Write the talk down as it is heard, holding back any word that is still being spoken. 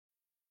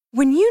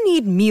When you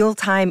need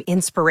mealtime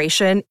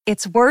inspiration,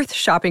 it's worth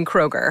shopping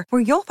Kroger,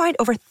 where you'll find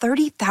over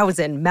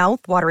 30,000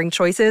 mouth-watering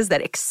choices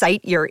that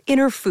excite your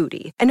inner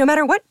foodie. And no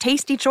matter what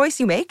tasty choice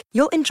you make,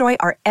 you'll enjoy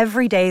our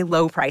everyday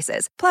low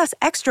prices, plus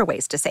extra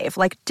ways to save,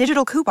 like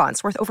digital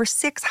coupons worth over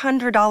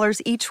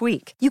 $600 each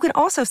week. You can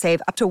also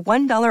save up to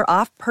 $1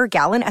 off per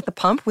gallon at the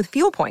pump with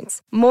fuel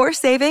points. More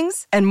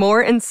savings and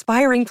more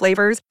inspiring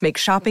flavors make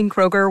shopping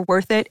Kroger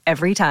worth it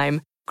every time.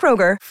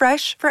 Kroger,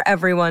 fresh for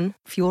everyone.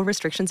 Fuel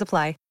restrictions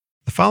apply.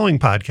 The following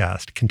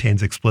podcast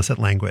contains explicit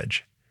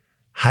language.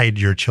 Hide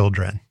your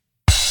children.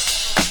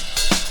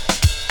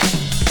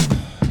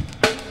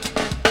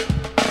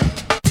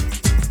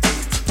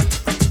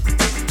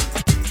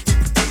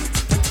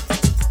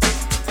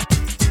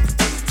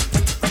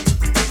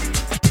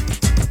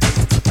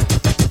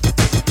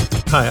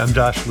 Hi, I'm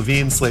Josh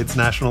Levine, Slate's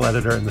national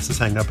editor, and this is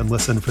Hang Up and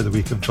Listen for the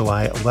week of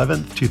July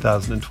 11th,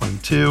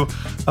 2022.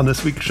 On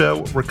this week's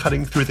show, we're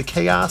cutting through the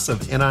chaos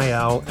of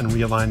NIL and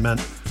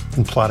realignment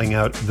and plotting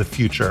out the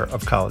future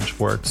of college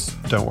sports.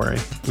 Don't worry,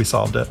 we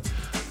solved it.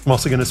 I'm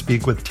also going to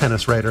speak with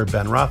tennis writer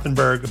Ben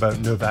Rothenberg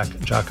about Novak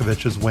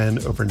Djokovic's win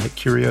over Nick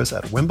Kyrgios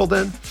at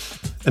Wimbledon.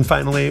 And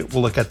finally,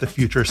 we'll look at the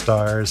future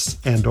stars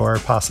and/or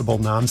possible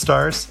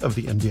non-stars of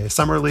the NBA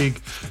Summer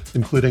League,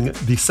 including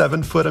the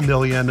 7'1",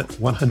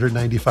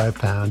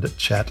 195-pound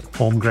Chet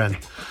Holmgren.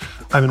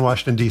 I'm in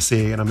Washington,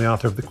 D.C., and I'm the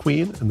author of The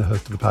Queen and the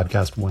host of the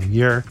podcast 1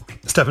 Year.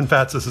 Stefan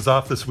Fatsis is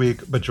off this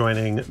week, but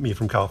joining me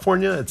from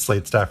California, it's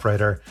Slate staff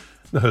writer,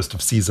 the host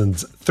of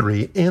seasons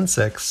 3 and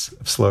 6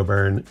 of Slow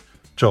Burn,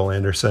 Joel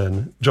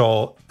Anderson.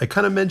 Joel, I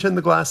kind of mentioned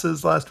the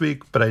glasses last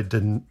week, but I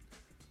didn't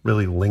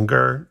really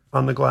linger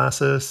on the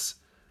glasses.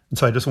 And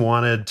so I just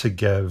wanted to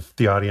give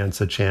the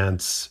audience a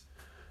chance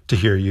to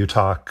hear you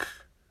talk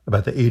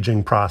about the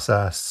aging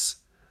process,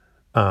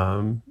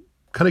 kind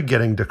of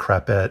getting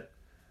decrepit,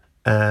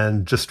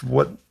 and just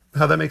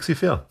how that makes you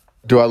feel.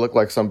 Do I look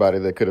like somebody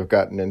that could have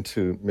gotten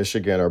into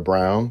Michigan or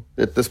Brown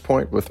at this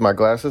point with my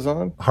glasses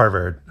on?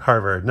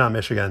 Harvard, not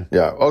Michigan.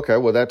 Yeah, okay,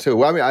 well, that too.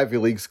 Well, I mean, Ivy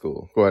League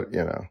school, but,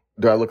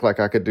 do I look like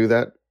I could do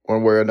that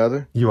one way or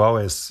another? You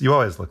always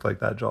look like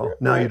that, Joel.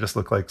 Now you just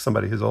look like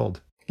somebody who's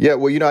old. Yeah,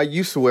 well, I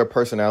used to wear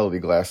personality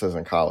glasses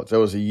in college. There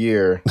was a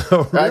year.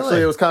 Oh, really?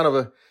 Actually, it was kind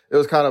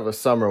of a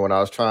summer when I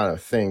was trying to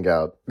thing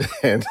out,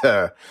 and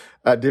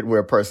I did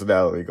wear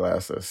personality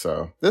glasses.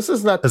 So this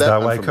is not. Is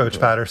that why Coach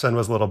Patterson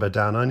was a little bit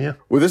down on you?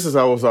 Well,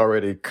 I was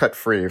already cut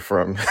free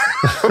from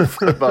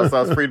football, so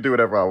I was free to do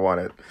whatever I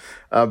wanted.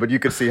 But you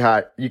could see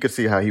how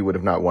he would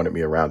have not wanted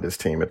me around his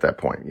team at that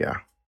point. Yeah.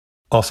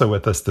 Also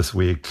with us this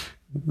week,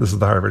 this is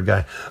the Harvard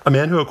guy, a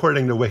man who,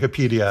 according to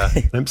Wikipedia,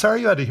 and I'm sorry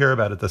you had to hear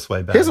about it this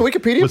way, Ben. Here's a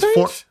Wikipedia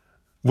page?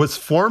 Was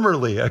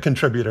formerly a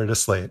contributor to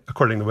Slate,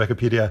 according to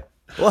Wikipedia.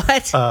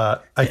 What?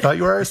 I thought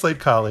you were our Slate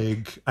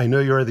colleague. I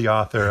know you're the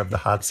author of The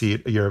Hot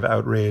Seat, A Year of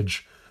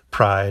Outrage,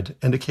 Pride,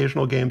 and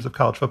Occasional Games of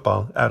College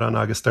Football, out on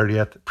August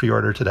 30th.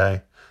 Pre-order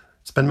today.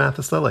 It's Ben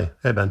Mathis Lilly.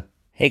 Hey, Ben.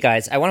 Hey,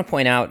 guys. I want to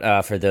point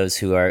out for those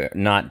who are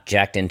not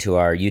jacked into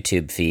our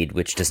YouTube feed,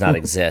 which does not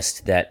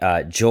exist,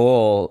 that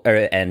Joel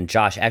and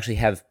Josh actually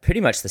have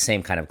pretty much the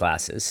same kind of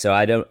glasses. So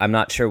I'm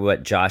not sure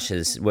what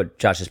Josh's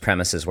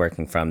premise is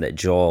working from. That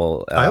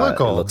Joel I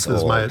look old, looks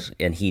old,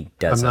 and he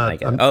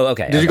doesn't.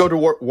 Okay. Did you go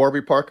to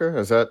Warby Parker?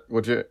 Is that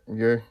what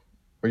where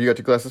you got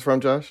your glasses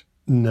from, Josh?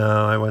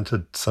 No, I went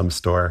to some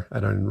store. I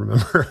don't even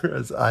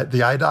remember.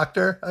 The eye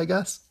doctor, I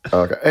guess.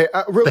 Okay. Hey,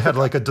 they had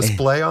like a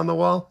display on the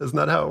wall. Isn't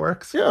that how it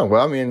works? Yeah.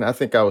 Well, I mean, I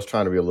think I was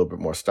trying to be a little bit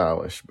more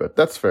stylish, but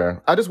that's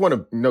fair. I just want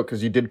to know,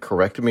 because you did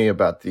correct me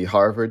about the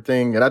Harvard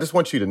thing. And I just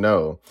want you to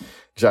know,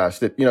 Josh,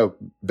 that,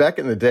 back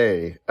in the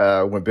day,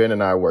 when Ben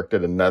and I worked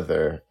at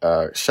another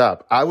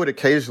shop, I would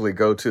occasionally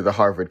go to the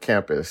Harvard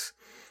campus,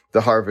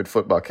 the Harvard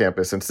football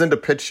campus, and send a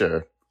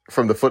picture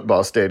from the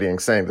football stadium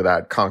saying that I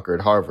had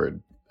conquered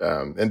Harvard.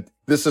 And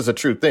this is a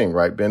true thing,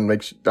 right, Ben?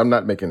 I'm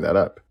not making that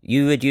up.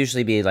 You would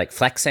usually be like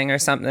flexing or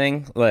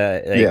something.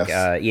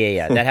 Yes.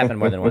 Yeah. That happened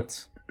more than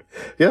once.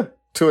 Yeah,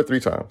 2 or 3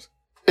 times.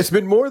 It's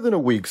been more than a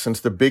week since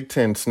the Big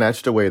Ten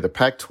snatched away the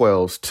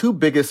Pac-12's 2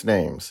 biggest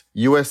names,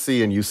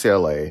 USC and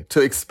UCLA,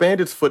 to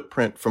expand its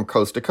footprint from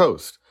coast to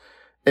coast.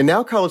 And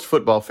now college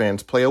football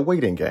fans play a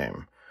waiting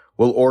game.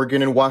 Will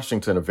Oregon and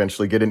Washington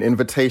eventually get an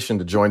invitation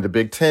to join the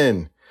Big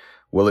Ten?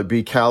 Will it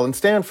be Cal and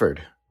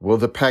Stanford? Will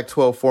the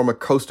Pac-12 form a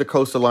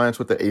coast-to-coast alliance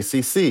with the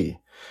ACC?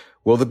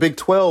 Will the Big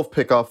 12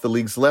 pick off the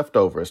league's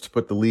leftovers to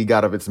put the league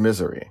out of its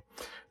misery?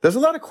 There's a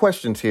lot of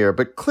questions here,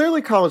 but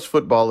clearly college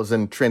football is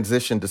in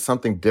transition to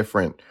something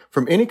different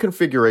from any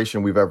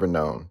configuration we've ever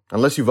known,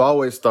 unless you've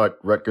always thought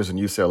Rutgers and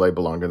UCLA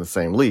belonged in the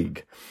same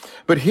league.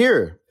 But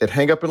here at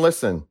Hang Up and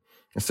Listen,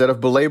 instead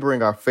of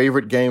belaboring our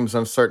favorite game's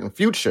uncertain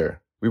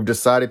future, we've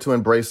decided to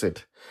embrace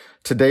it.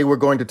 Today, we're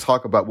going to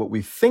talk about what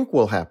we think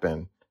will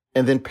happen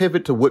and then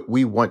pivot to what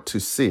we want to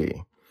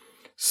see.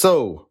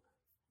 So,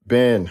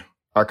 Ben,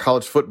 our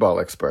college football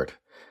expert,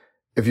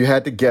 if you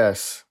had to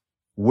guess,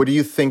 what do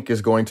you think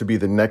is going to be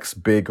the next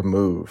big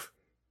move?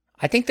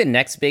 I think the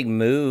next big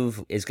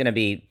move is going to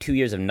be 2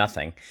 years of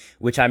nothing,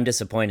 which I'm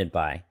disappointed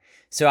by.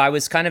 So I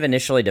was kind of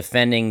initially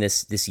defending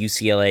this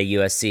UCLA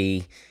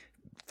USC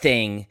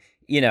thing.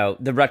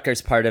 The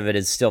Rutgers part of it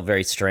is still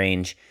very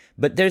strange,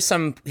 but there's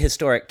some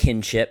historic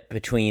kinship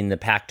between the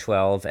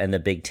Pac-12 and the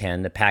Big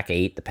Ten, the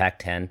Pac-8, the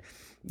Pac-10.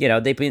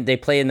 They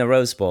play in the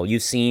Rose Bowl.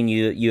 You've seen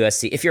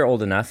USC, if you're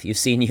old enough, you've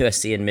seen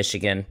USC and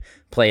Michigan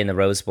play in the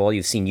Rose Bowl.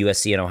 You've seen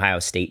USC and Ohio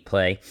State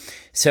play.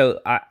 So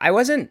I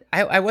wasn't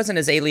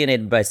as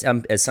alienated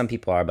as some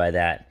people are by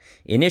that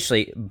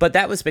initially, but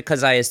that was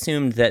because I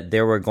assumed that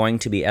there were going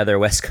to be other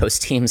West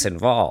Coast teams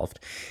involved.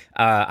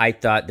 I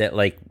thought that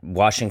like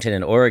Washington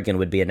and Oregon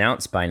would be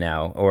announced by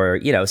now,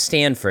 or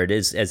Stanford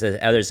is, as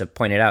others have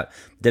pointed out,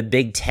 the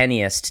Big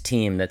Ten-iest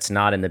team that's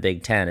not in the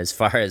Big Ten as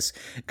far as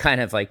kind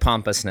of like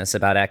pompousness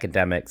about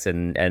academics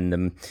and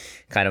the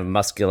kind of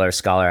muscular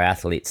scholar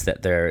athletes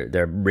that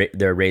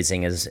they're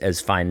raising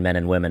as fine men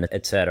and women,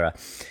 etc.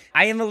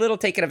 I am a little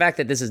taken aback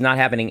that this is not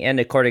happening, and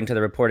according to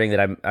the reporting that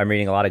I'm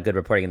reading, a lot of good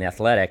reporting in The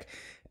Athletic,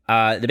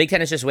 the Big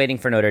Ten is just waiting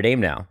for Notre Dame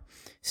now.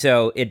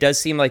 So it does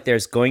seem like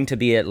there's going to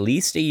be at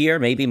least a year,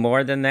 maybe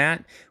more than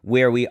that,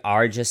 where we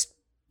are just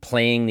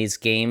playing these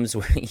games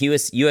where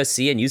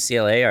USC and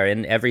UCLA are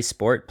in every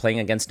sport playing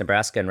against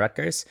Nebraska and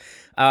Rutgers.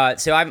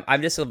 So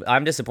I'm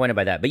disappointed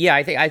by that. But yeah,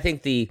 I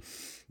think the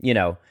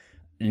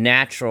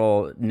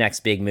natural next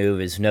big move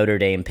is Notre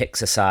Dame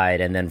picks a side,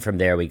 and then from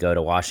there we go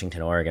to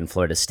Washington, Oregon,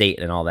 Florida State,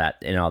 and all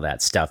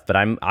that stuff. But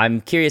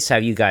I'm curious how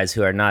you guys,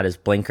 who are not as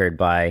blinkered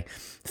by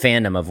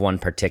fandom of one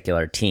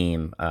particular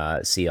team,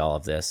 see all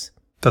of this.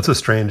 That's a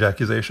strange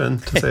accusation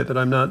to say that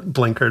I'm not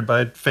blinkered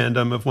by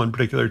fandom of one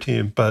particular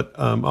team, but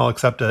I'll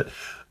accept it.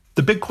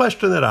 The big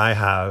question that I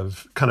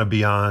have, kind of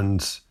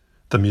beyond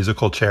the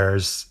musical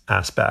chairs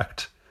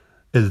aspect,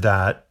 is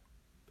that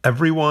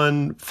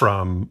everyone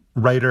from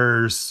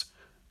writers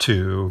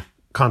to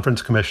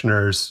conference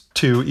commissioners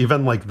to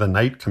even like the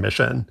Knight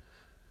Commission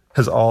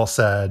has all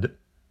said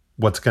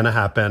what's going to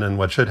happen and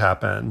what should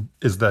happen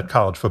is that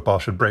college football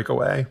should break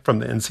away from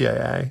the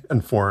NCAA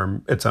and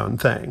form its own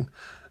thing.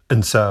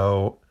 And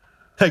so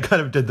I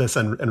kind of did this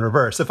in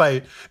reverse. If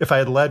I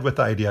had led with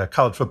the idea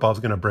college football is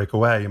going to break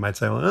away, you might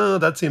say, well, oh,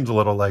 that seems a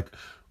little like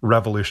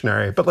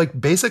revolutionary. But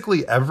like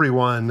basically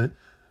everyone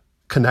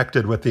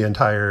connected with the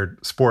entire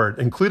sport,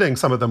 including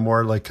some of the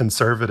more like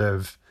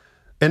conservative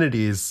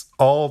entities,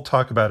 all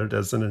talk about it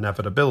as an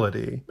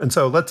inevitability. And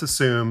so let's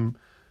assume,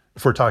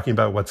 if we're talking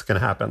about what's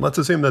going to happen, let's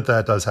assume that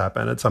does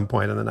happen at some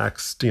point in the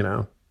next,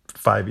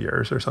 5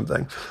 years or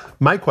something.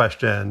 My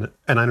question,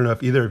 and I don't know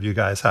if either of you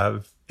guys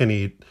have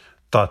any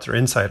thoughts or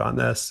insight on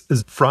this,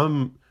 is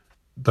from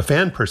the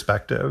fan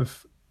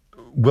perspective,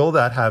 will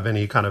that have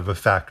any kind of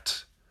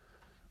effect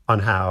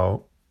on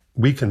how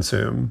we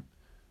consume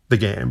the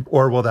game?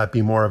 Or will that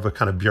be more of a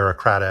kind of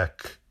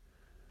bureaucratic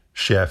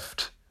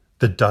shift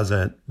that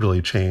doesn't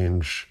really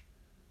change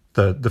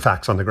the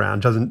facts on the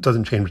ground,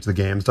 doesn't change the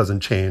games,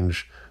 doesn't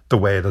change the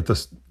way that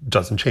this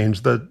doesn't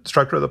change the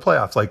structure of the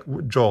playoffs? Like,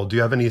 Joel, do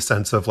you have any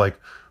sense of like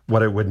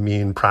what it would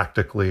mean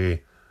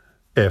practically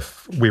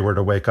if we were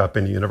to wake up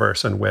in a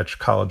universe in which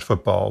college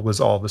football was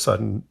all of a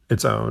sudden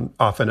its own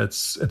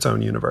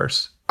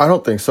universe? I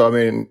don't think so. I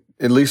mean,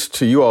 at least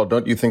to you all,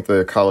 don't you think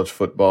the college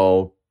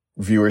football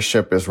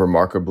viewership is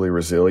remarkably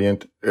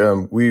resilient?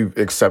 We've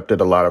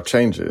accepted a lot of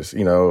changes.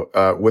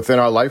 Within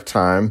our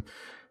lifetime,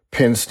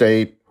 Penn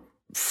State,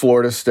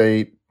 Florida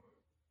State,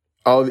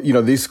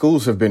 these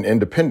schools have been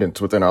independents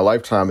within our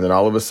lifetime, and then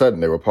all of a sudden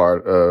they were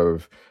part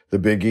of the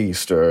Big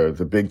East or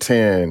the Big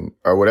Ten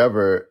or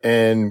whatever,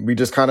 and we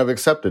just kind of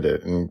accepted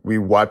it. And we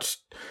watched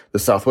the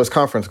Southwest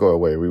Conference go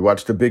away. We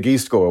watched the Big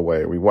East go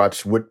away. We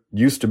watched what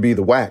used to be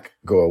the WAC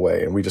go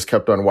away, and we just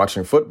kept on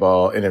watching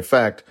football. And in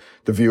fact,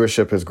 the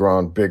viewership has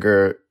grown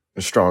bigger,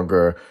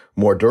 stronger,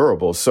 more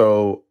durable.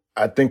 So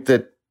I think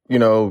that,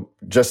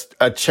 just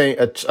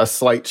a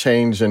slight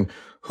change in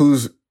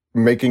who's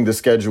making the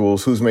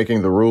schedules, who's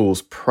making the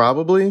rules,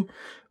 probably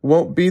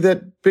won't be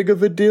that big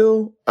of a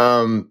deal.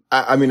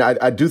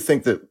 I do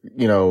think that,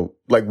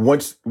 like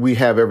once we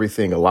have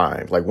everything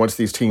aligned, like once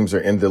these teams are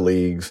in the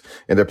leagues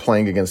and they're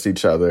playing against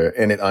each other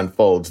and it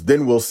unfolds,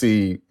 then we'll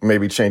see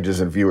maybe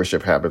changes in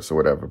viewership habits or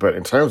whatever. But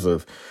in terms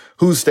of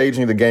who's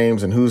staging the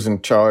games and who's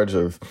in charge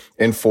of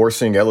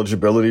enforcing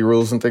eligibility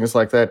rules and things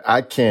like that,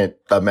 I can't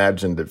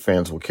imagine that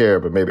fans will care.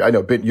 But maybe, I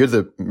know, Ben, you're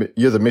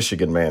the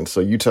Michigan man,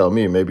 so you tell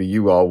me, maybe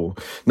you all will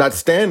not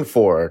stand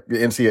for the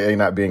NCAA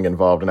not being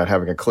involved and not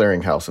having a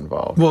clearinghouse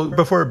involved. Well,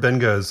 before Ben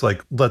goes,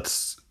 like,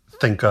 let's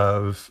think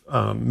of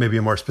maybe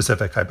a more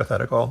specific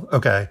hypothetical.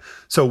 Okay,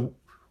 so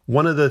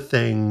one of the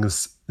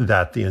things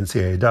that the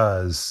NCAA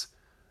does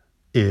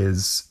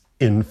is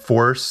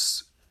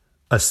enforce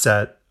a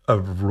set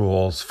of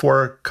rules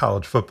for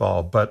college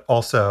football, but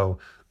also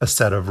a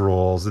set of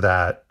rules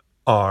that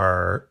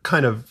are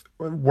kind of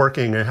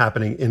working and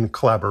happening in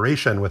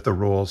collaboration with the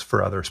rules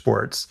for other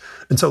sports.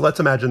 And so let's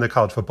imagine that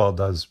college football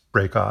does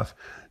break off.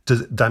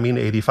 Does that mean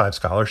 85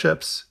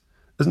 scholarships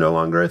is no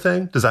longer a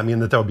thing? Does that mean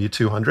that there'll be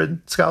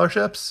 200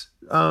 scholarships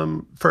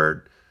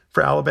for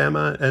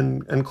Alabama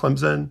and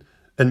Clemson?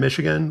 in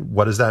Michigan?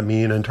 What does that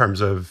mean in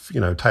terms of,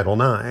 Title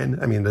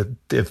IX? I mean,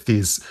 if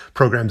these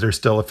programs are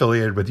still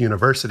affiliated with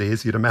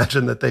universities, you'd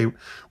imagine that they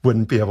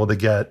wouldn't be able to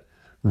get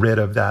rid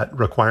of that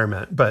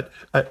requirement. But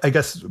I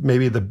guess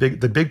maybe the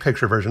big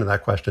picture version of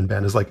that question,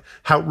 Ben, is like,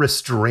 how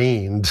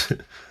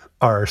restrained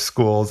are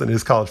schools and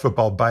is college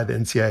football by the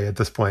NCAA at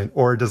this point?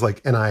 Or does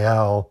like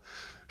NIL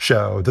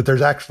show that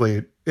there's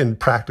actually, in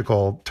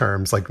practical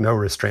terms, like no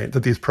restraint,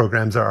 that these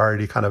programs are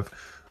already kind of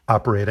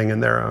operating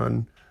in their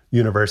own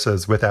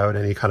universes without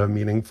any kind of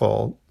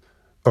meaningful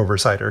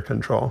oversight or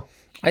control?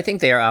 I think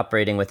they are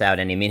operating without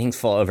any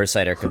meaningful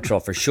oversight or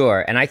control for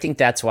sure. And I think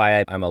that's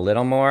why I'm a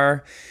little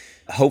more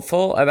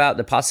hopeful about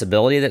the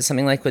possibility that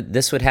something like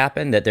this would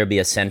happen, that there'd be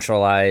a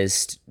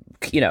centralized,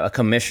 a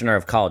commissioner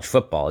of college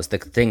football is the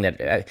thing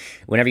that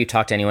whenever you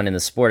talk to anyone in the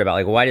sport about,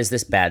 like, why does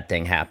this bad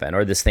thing happen,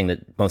 or this thing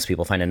that most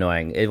people find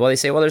annoying, they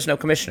say, well, there's no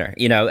commissioner,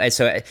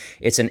 so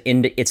it's an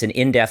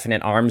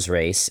indefinite arms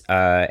race,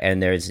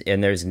 and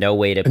there's no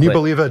way to. And you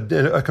believe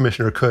a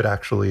commissioner could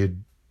actually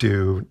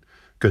do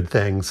good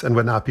things and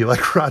would not be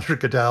like Roger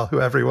Goodell, who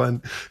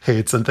everyone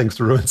hates and thinks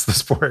ruins the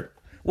sport?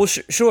 Well,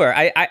 sure.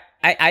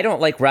 I don't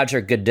like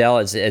Roger Goodell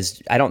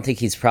as I don't think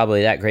he's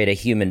probably that great a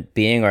human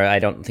being, or I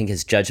don't think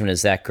his judgment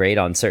is that great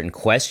on certain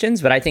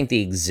questions. But I think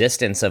the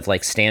existence of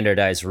like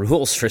standardized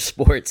rules for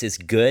sports is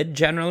good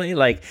generally.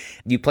 Like,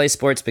 you play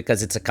sports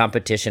because it's a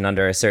competition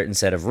under a certain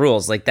set of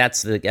rules. Like,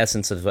 that's the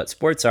essence of what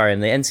sports are.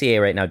 And the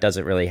NCAA right now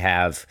doesn't really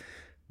have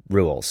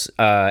rules.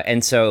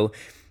 And so.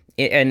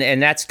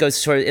 And that goes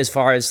sort of as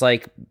far as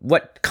like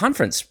what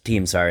conference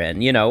teams are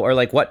in, or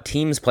like what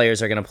teams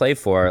players are going to play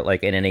for,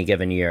 like in any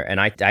given year.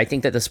 And I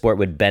think that the sport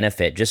would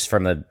benefit just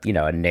from a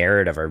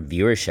narrative or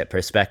viewership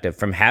perspective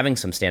from having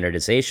some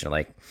standardization.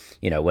 Like,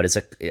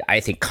 I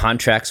think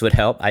contracts would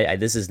help.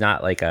 This is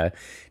not like a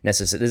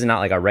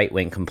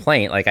right-wing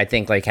complaint. Like, I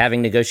think like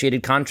having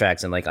negotiated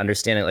contracts and like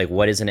understanding like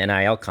what is an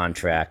NIL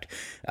contract,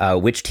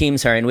 which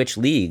teams are in which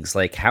leagues,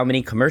 like how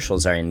many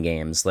commercials are in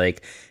games.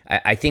 Like,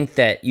 I think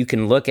that you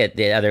can look at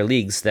the other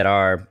leagues that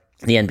are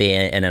the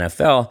NBA and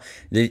NFL,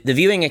 the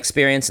viewing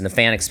experience and the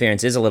fan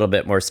experience is a little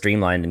bit more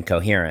streamlined and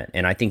coherent,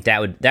 and I think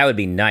that would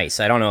be nice.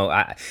 I don't know.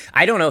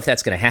 I don't know if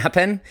that's going to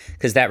happen,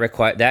 because that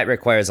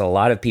requires a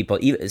lot of people,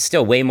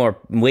 still way more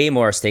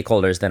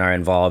stakeholders than are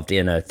involved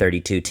in a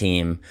 32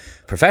 team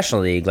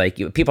professional league.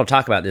 Like, people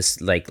talk about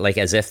this like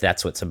as if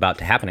that's what's about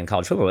to happen in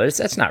college football. But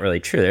that's not really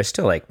true. There's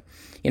still like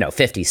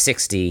 50,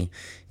 60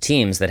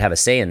 teams that have a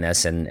say in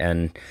this,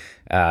 and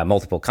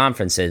multiple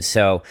conferences.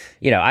 So,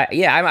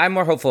 I'm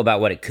more hopeful about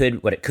what it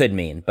could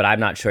mean, but I'm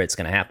not sure it's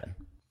going to happen.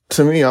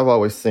 To me, I've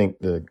always think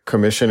the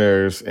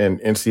commissioners and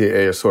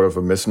NCAA is sort of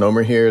a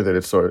misnomer here, that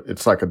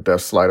it's like a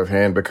death sleight of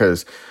hand,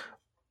 because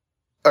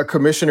a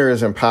commissioner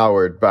is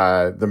empowered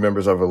by the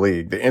members of a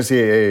league. The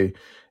NCAA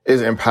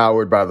is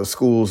empowered by the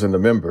schools and the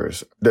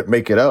members that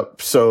make it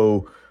up.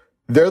 So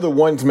they're the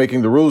ones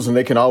making the rules, and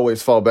they can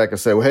always fall back and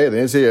say, well, hey, the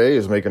NCAA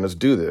is making us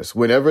do this.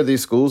 Whenever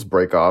these schools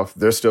break off,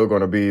 they're still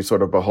going to be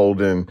sort of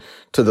beholden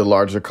to the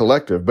larger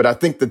collective. But I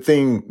think the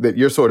thing that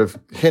you're sort of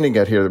hinting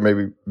at here, that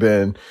maybe,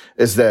 Ben,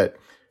 is that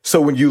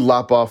so when you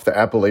lop off the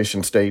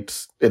Appalachian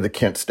states and the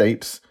Kent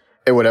states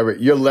and whatever,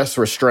 you're less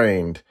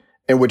restrained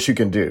in what you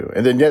can do.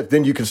 And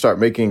then you can start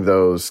making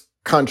those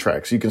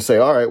contracts. You can say,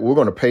 all right, we're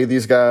going to pay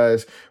these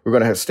guys. We're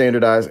going to have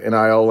standardized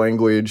NIL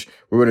language.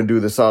 We're going to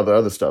do this, all the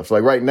other stuff. So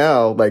like right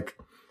now, like,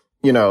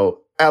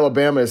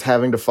 Alabama is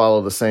having to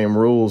follow the same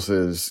rules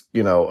as,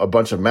 a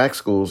bunch of MAC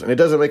schools, and it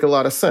doesn't make a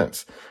lot of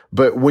sense.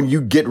 But when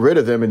you get rid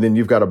of them and then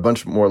you've got a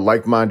bunch more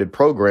like-minded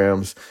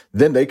programs,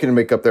 then they can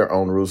make up their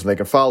own rules and they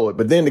can follow it.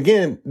 But then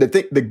again, the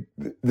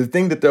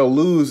thing that they'll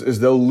lose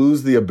is they'll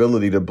lose the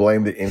ability to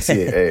blame the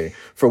NCAA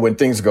for when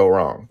things go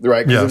wrong,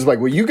 right? Because it's like,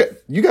 well, you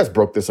guys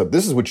broke this up.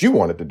 This is what you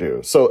wanted to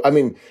do. So, I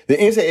mean, the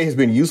NCAA has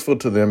been useful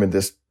to them in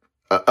this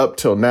up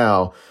till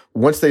now.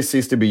 Once they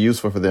cease to be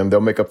useful for them,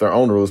 they'll make up their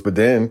own rules, but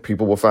then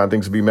people will find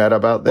things to be mad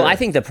about that. Well, I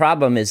think the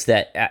problem is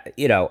that,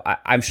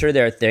 I'm sure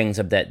there are things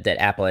that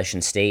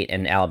Appalachian State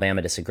and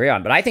Alabama disagree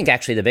on, but I think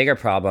actually the bigger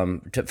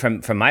problem,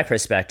 from my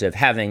perspective,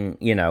 having,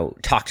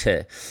 talked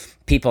to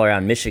people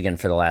around Michigan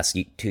for the last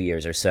 2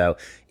 years or so,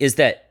 is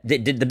that the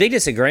big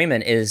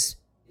disagreement is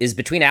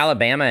between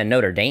Alabama and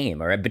Notre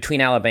Dame, or between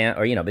Alabama,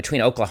 or,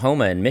 between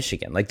Oklahoma and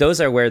Michigan. Like,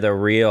 those are where the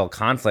real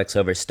conflicts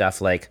over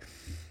stuff like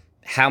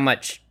how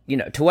much,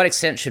 to what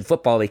extent should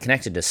football be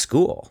connected to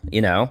school?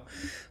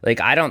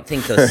 Like, I don't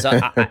think those,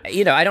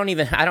 I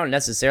don't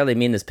necessarily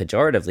mean this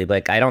pejoratively, but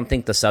like, I don't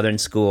think the Southern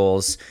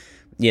schools,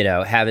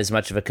 have as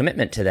much of a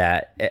commitment to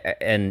that.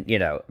 And,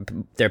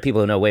 there are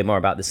people who know way more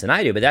about this than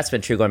I do, but that's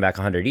been true going back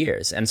 100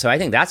 years. And so I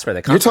think that's where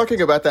the conflict. You're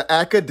talking about the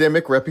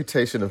academic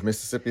reputation of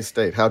Mississippi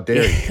State. How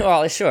dare you?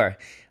 Well, sure.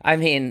 I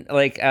mean,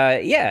 like,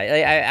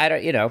 I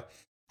don't,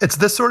 It's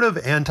this sort of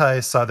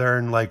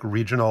anti-Southern, like,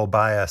 regional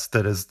bias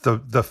that is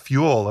the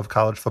fuel of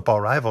college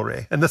football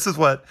rivalry, and this is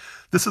what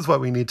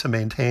we need to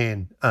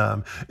maintain.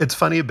 It's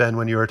funny, Ben,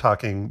 when you were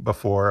talking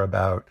before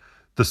about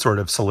the sort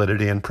of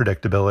solidity and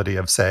predictability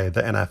of, say,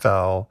 the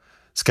NFL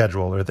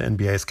schedule or the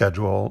NBA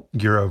schedule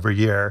year over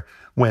year,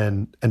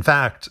 when in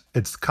fact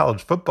it's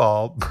college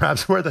football,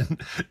 perhaps more than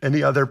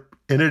any other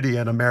entity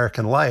in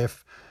American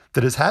life,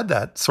 that has had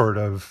that sort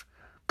of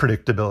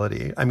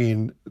predictability. I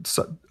mean,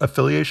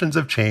 affiliations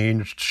have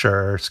changed,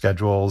 sure,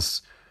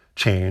 schedules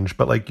change,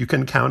 but like you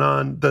can count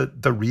on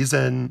the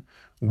reason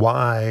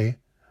why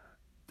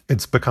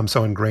it's become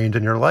so ingrained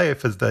in your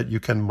life is that you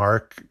can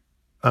mark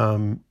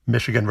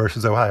Michigan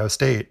versus Ohio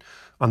State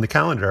on the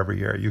calendar every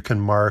year. You can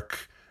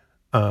mark,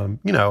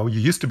 you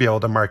used to be able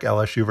to mark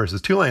LSU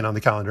versus Tulane on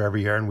the calendar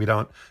every year, and we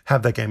don't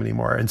have that game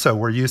anymore. And so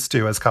we're used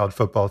to, as college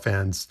football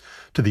fans,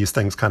 to these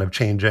things kind of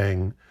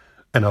changing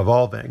and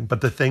evolving.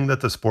 But the thing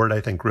that the sport,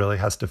 I think, really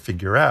has to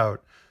figure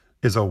out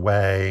is a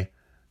way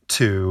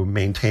to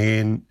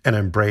maintain and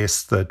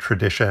embrace the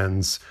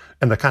traditions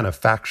and the kind of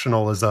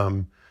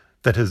factionalism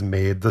that has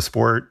made the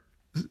sport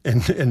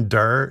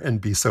endure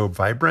and be so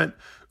vibrant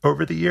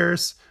over the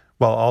years,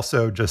 while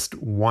also just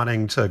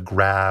wanting to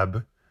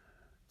grab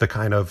the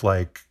kind of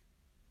like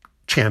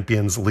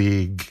Champions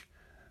League-esque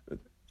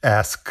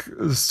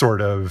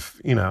sort of,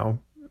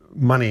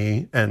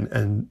 money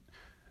and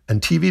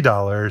TV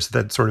dollars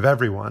that sort of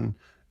everyone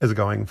is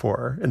going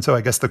for. And so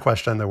I guess the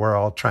question that we're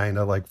all trying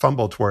to like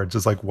fumble towards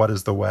is like, what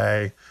is the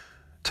way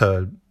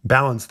to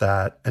balance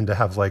that and to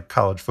have like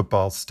college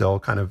football still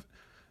kind of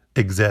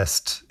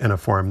exist in a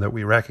form that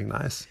we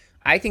recognize?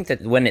 I think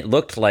that when it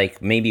looked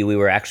like maybe we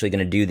were actually going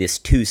to do this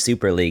 2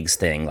 super leagues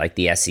thing, like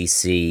the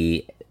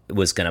SEC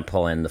was going to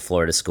pull in the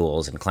Florida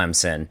schools and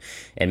Clemson,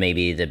 and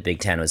maybe the Big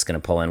Ten was going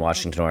to pull in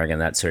Washington, Oregon,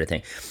 that sort of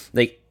thing.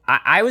 Like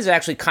I was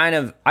actually kind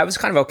of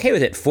okay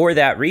with it for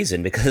that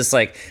reason, because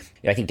like,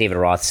 I think David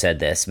Roth said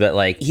this, but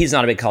like, he's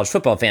not a big college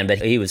football fan, but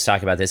he was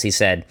talking about this. He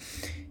said,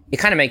 it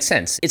kind of makes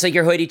sense. It's like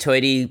your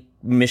hoity-toity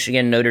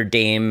Michigan, Notre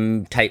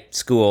Dame type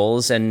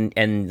schools, and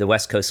the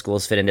West Coast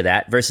schools fit into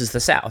that versus the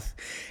South.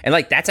 And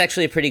like, that's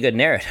actually a pretty good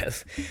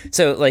narrative.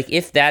 So like,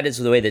 if that is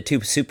the way the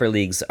 2 super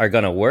leagues are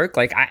going to work,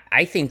 like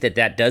I think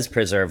that does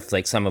preserve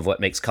like some of what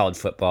makes college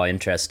football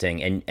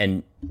interesting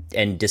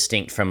and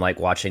distinct from like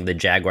watching the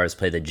Jaguars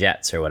play the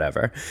Jets or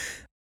whatever.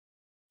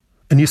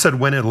 And you said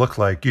when it looked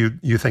like,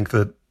 you think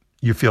that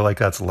you feel like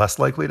that's less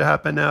likely to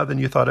happen now than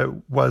you thought it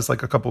was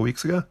like a couple of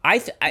weeks ago? I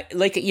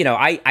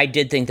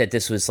did think that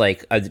this was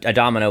like a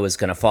domino was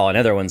going to fall and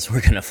other ones were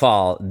going to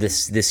fall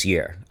this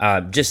year.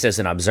 Just as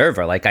an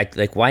observer,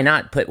 why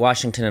not put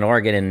Washington and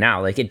Oregon in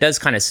now? Like, it does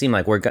kind of seem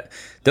like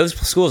those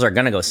schools are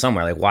going to go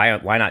somewhere. Like,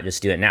 why not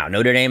just do it now?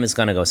 Notre Dame is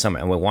going to go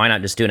somewhere. And why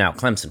not just do it now?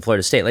 Clemson,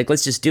 Florida State. Like,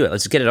 let's just do it.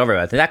 Let's get it over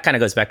with. And that kind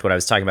of goes back to what I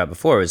was talking about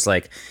before. It was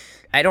like,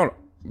 I don't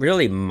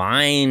really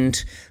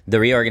mind the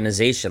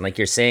reorganization. Like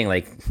you're saying,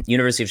 like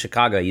University of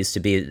Chicago used to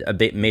be a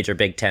major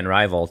Big Ten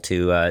rival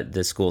to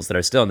the schools that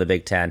are still in the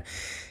Big Ten,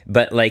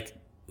 but like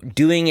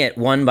doing it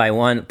one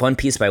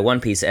piece by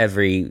one piece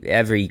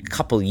every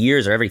couple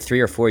years or every 3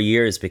 or 4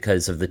 years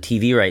because of the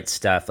TV rights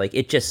stuff, like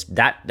it just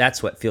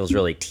that's what feels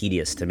really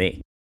tedious to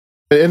me.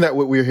 Isn't that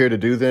what we're here to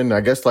do then?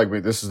 I guess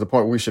this is the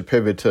point where we should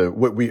pivot to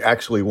what we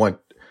actually want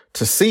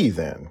to see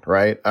then,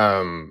 right?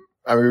 I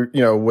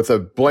mean, with a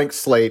blank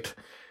slate.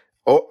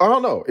 Oh, I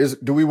don't know.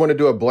 Do we want to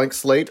do a blank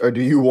slate, or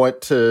do you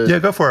want to? Yeah,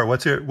 go for it.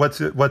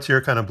 What's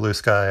your kind of blue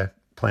sky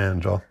plan,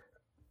 Joel?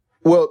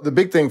 Well, the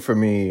big thing for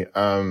me,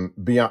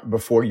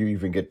 before you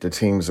even get to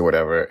teams or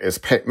whatever, is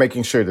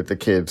making sure that the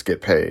kids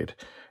get paid.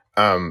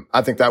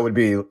 I think that would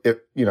be,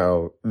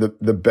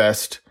 the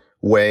best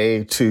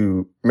way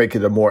to make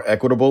it a more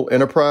equitable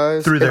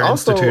enterprise. Through their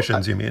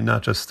institutions, you mean,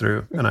 not just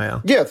through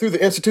NIL? Yeah, through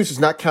the institutions,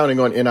 not counting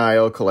on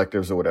NIL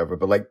collectives or whatever,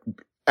 but like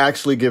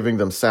actually giving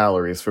them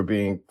salaries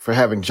for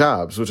having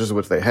jobs, which is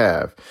what they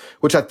have,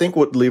 which I think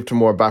would lead to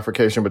more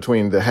bifurcation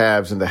between the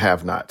haves and the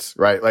have-nots,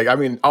 right? Like, I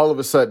mean, all of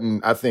a sudden,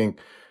 I think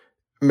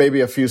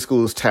maybe a few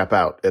schools tap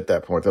out at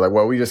that point. They're like,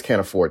 well, we just can't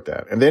afford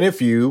that. And then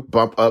if you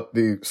bump up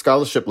the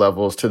scholarship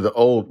levels to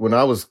when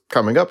I was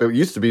coming up, it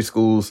used to be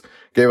schools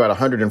gave out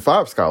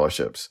 105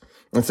 scholarships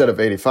instead of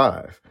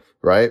 85,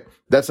 right?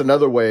 That's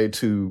another way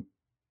to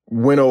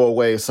winnow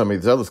away some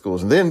of these other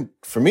schools. And then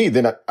for me,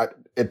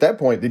 at that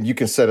point, then you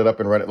can set it up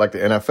and run it like the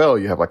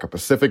NFL. You have like a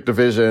Pacific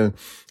division,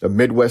 a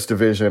Midwest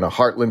division, a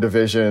Heartland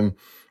division,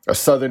 a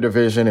Southern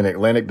division, an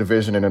Atlantic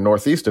division, and a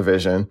Northeast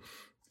division,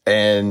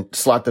 and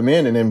slot them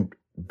in and then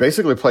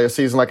basically play a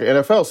season like an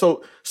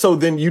NFL. So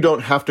then you don't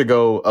have to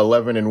go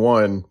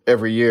 11-1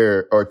 every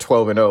year or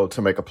 12-0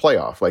 to make a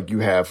playoff. Like you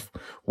have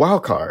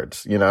wild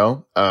cards,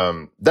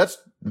 that's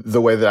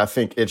the way that I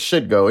think it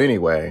should go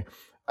anyway.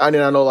 I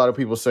mean, I know a lot of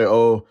people say,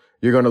 oh,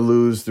 you're going to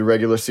lose the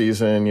regular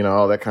season,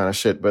 all that kind of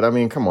shit. But I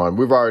mean, come on,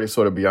 we've already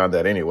sort of beyond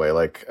that anyway.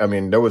 Like, I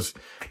mean, there was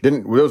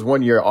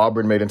 1 year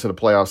Auburn made into the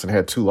playoffs and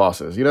had 2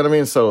 losses. You know what I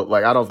mean? So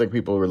like, I don't think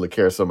people really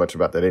care so much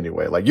about that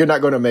anyway. Like, you're not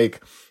going to make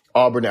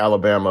Auburn and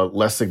Alabama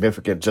less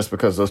significant just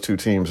because those 2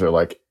 teams are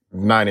like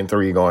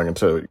 9-3 going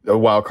into a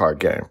wild card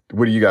game.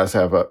 What do you guys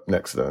have up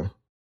next then?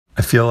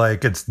 I feel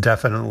like it's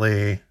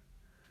definitely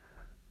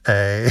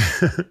a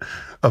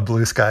a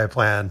blue sky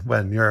plan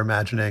when you're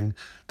imagining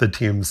the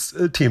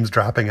teams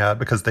dropping out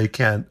because they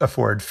can't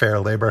afford fair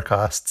labor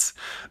costs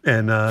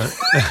in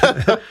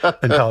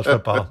in college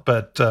football.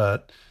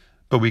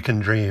 But we can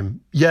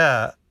dream.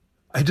 Yeah,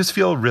 I just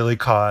feel really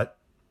caught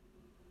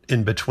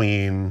in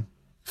between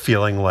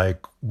feeling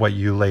like what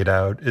you laid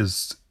out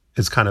is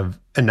kind of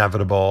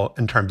inevitable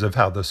in terms of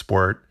how the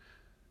sport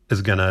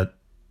is going to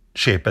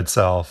shape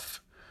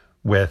itself,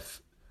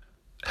 with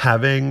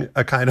having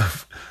a kind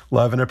of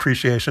love and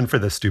appreciation for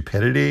the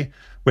stupidity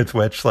with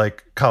which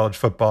like college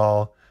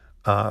football,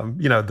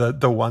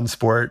 the one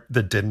sport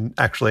that didn't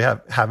actually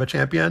have a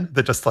champion,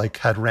 that just like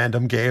had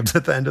random games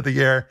at the end of the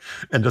year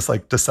and just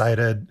like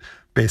decided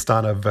based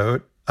on a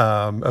vote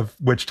of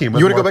which team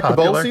was more popular. You want to go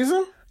back to bowl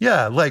season?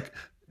 Yeah, like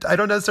I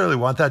don't necessarily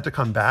want that to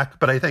come back,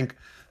 but I think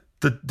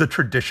the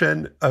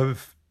tradition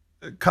of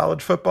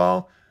college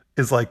football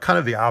is like kind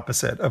of the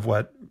opposite of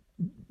what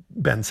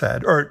Ben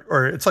said,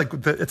 or it's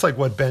like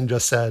what Ben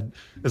just said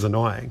is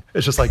annoying.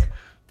 It's just like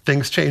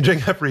things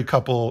changing every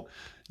couple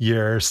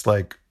years,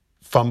 like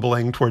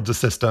fumbling towards a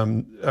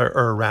system or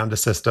around a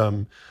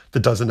system that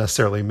doesn't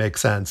necessarily make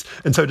sense.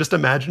 And so just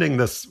imagining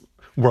this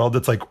world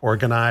that's like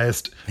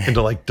organized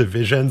into like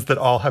divisions that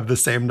all have the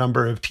same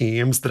number of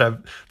teams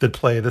that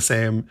play the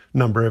same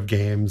number of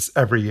games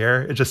every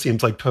year, it just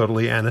seems like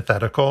totally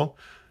antithetical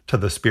to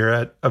the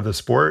spirit of the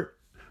sport.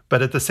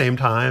 But at the same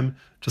time,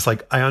 just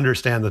like I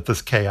understand that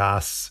this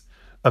chaos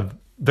of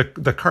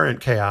the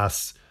current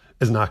chaos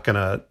is not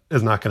gonna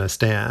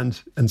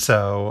stand. And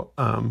so,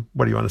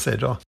 what do you want to say,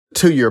 Joel?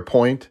 To your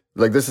point,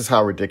 like this is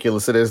how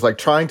ridiculous it is. Like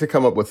trying to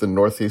come up with the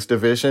Northeast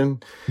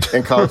Division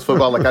in college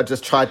football. Like I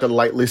just tried to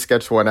lightly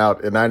sketch one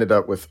out, and I ended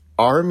up with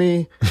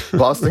Army,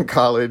 Boston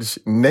College,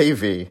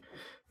 Navy,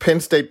 Penn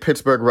State,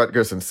 Pittsburgh,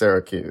 Rutgers, and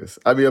Syracuse.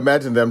 I mean,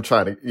 imagine them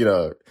trying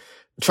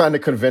to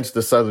convince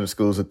the Southern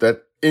schools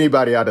that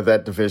anybody out of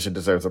that division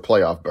deserves a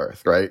playoff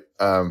berth, right?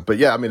 But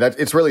yeah, I mean,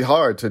 it's really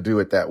hard to do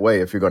it that way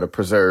if you're going to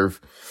preserve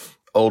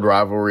old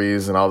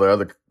rivalries and all the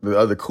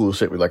other cool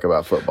shit we like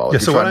about football. Yeah,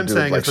 so what I'm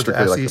saying is that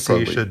the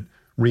SEC should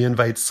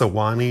reinvite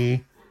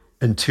Sewanee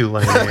and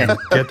Tulane,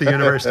 get the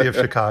University of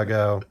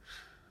Chicago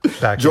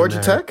back Georgia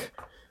in there. Tech?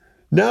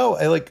 No,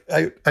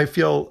 I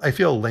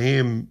feel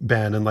lame,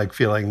 Ben, and like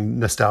feeling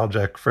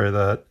nostalgic for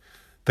the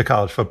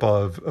college football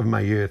of my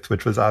youth,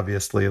 which was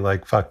obviously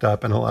like fucked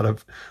up in a lot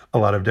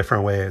of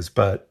different ways.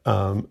 But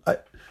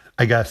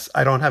I guess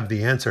I don't have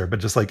the answer, but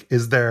just like,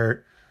 is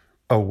there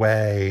a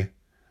way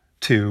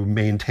to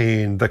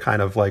maintain the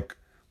kind of like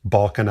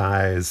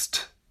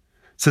balkanized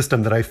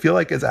system that I feel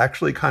like is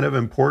actually kind of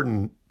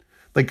important?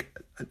 Like,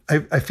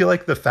 I feel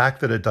like the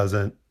fact that it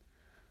doesn't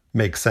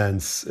make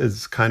sense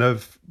is kind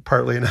of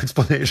partly an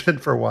explanation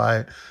for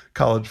why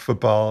college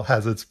football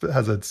has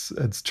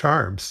its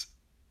charms.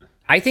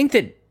 I think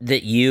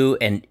that you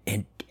and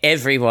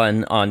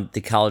everyone on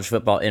the college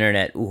football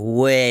internet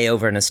way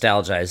over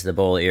nostalgize the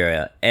bowl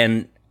era.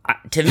 And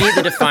to me,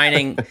 the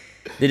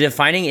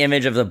defining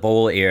image of the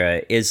bowl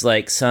era is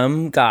like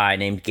some guy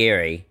named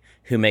Gary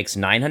who makes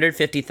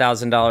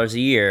 $950,000 a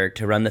year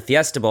to run the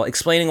Fiesta Bowl,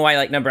 explaining why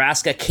like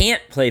Nebraska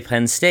can't play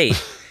Penn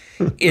State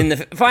in the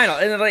final.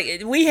 And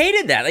like we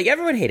hated that. Like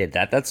everyone hated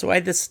that. That's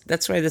why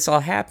this all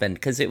happened,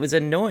 because it was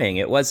annoying.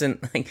 It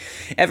wasn't like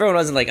everyone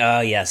wasn't like, oh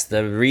yes,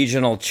 the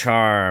regional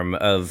charm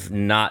of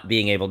not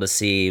being able to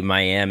see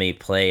Miami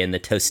play in the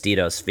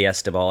Tostitos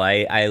Fiesta Bowl.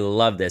 I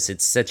love this.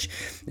 It's such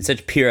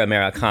pure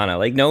Americana.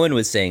 Like no one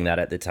was saying that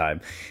at the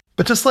time.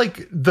 But just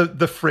like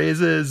the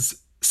phrases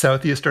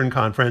Southeastern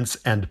Conference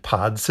and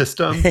pod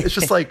system, it's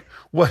just like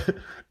what.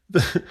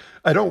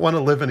 I don't want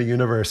to live in a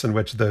universe in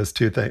which those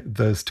two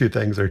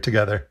things are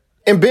together.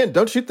 And Ben,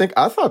 don't you think,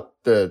 I thought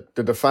the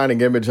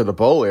defining image of the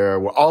bowl era,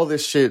 where all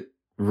this shit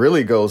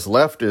really goes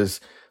left, is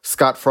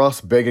Scott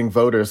Frost begging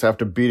voters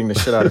after beating the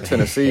shit out of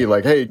Tennessee,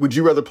 like, hey, would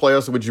you rather play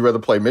us or would you rather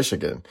play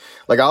Michigan?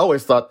 Like, I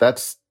always thought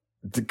that's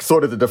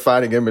sort of the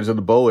defining image of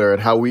the bowl era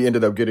and how we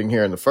ended up getting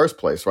here in the first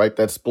place, right?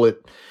 That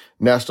split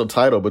national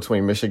title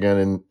between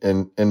Michigan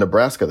and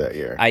Nebraska that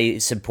year. I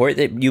support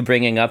that you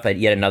bringing up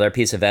yet another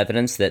piece of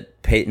evidence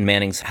that Peyton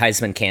Manning's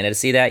Heisman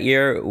candidacy that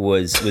year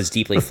was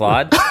deeply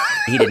flawed.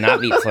 He did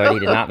not beat Florida. He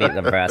did not beat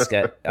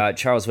Nebraska.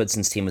 Charles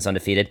Woodson's team was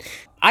undefeated.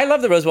 I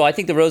love the Rose Bowl. I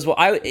think the Rose Bowl,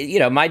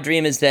 my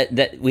dream is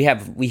that we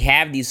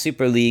have these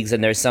super leagues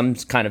and there's some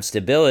kind of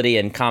stability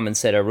and common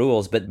set of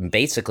rules, but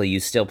basically you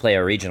still play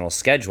a regional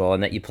schedule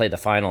and that you play the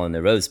final in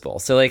the Rose Bowl.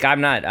 So like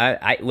when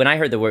I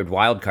heard the word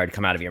wild card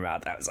come out of your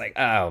mouth, I was like,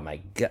 oh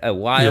my God, a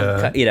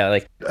wild card,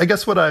 like. I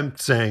guess what I'm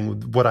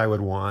saying, what I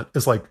would want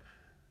is like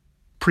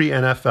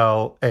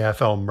pre-NFL,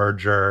 AFL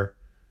merger,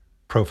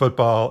 pro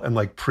football, and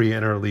like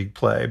pre-interleague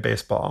play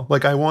baseball.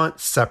 Like I want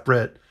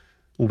separate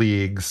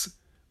leagues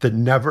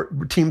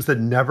teams that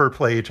never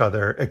play each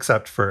other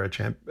except for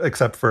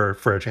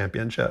a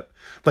championship.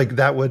 Like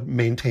that would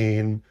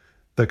maintain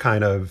the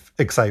kind of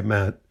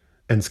excitement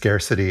and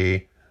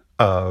scarcity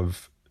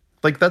of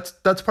like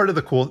that's part of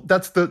the cool.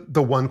 That's the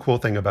one cool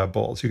thing about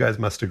bowls. You guys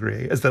must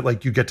agree is that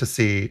like you get to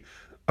see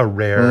a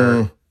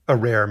rare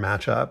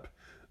matchup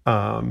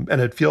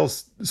And it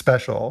feels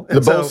special.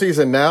 And the bowl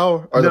season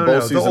now, or the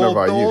bowl season of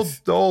our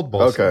youth? The old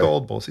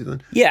bowl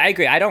season. Yeah, I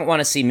agree. I don't want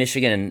to see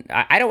Michigan.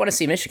 I don't want to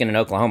see Michigan and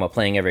Oklahoma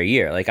playing every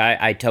year. Like,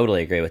 I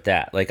totally agree with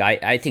that. Like,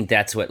 I think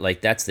that's what,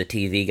 like, that's the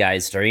TV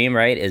guy's dream,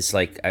 right? Is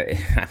like,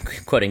 I'm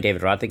quoting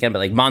David Roth again, but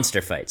like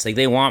monster fights. Like,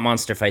 they want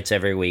monster fights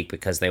every week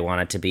because they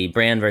want it to be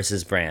brand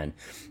versus brand.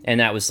 And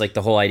that was like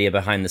the whole idea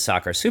behind the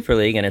Soccer Super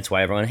League, and it's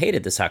why everyone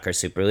hated the Soccer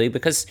Super League,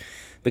 because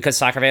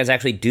soccer fans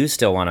actually do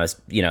still want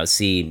to,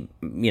 see,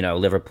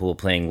 Liverpool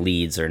playing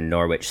Leeds or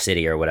Norwich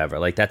City or whatever.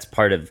 Like, that's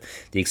part of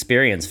the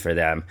experience for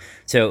them.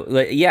 So,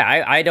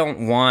 yeah, I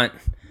don't want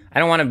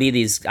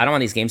these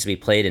games to be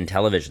played in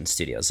television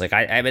studios. Like,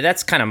 I mean,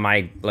 that's kind of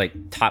my, like,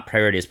 top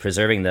priority, is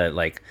preserving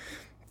the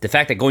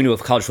fact that going to a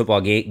college football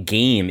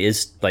game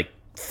is, like,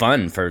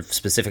 fun for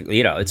specifically,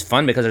 it's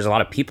fun because there's a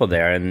lot of people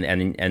there,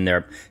 and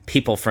they're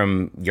people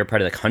from your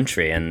part of the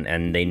country,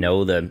 and they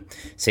know the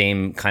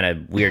same kind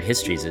of weird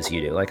histories as you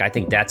do. Like, I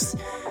think that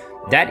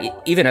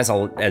even as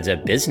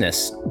a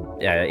business,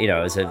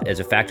 as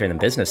a factor in the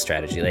business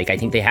strategy, like, I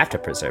think they have to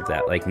preserve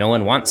that. Like, no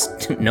one wants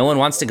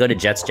to go to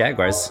Jets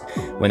Jaguars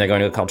when they're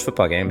going to a college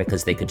football game,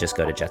 because they could just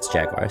go to Jets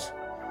Jaguars.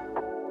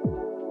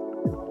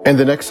 In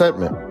the next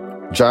segment,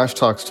 Josh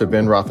talks to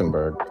Ben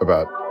Rothenberg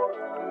about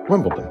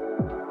Wimbledon.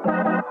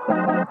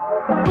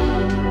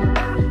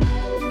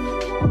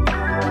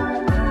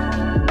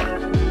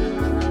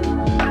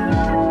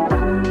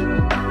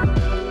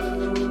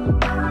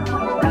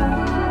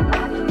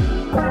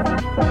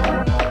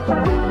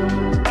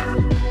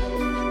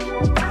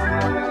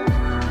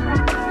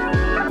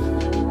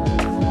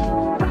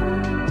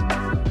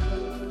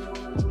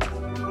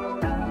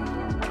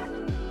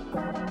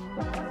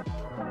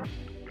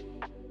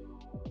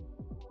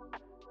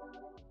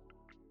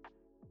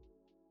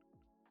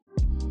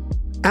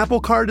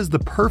 Apple Card is the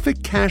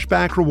perfect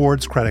cashback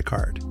rewards credit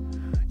card.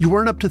 You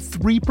earn up to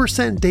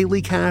 3%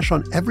 daily cash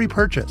on every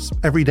purchase,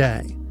 every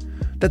day.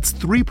 That's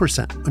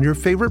 3% on your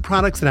favorite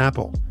products at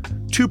Apple,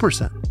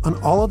 2%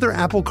 on all other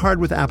Apple Card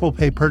with Apple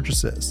Pay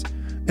purchases,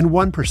 and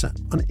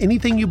 1% on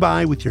anything you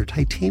buy with your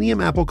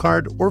titanium Apple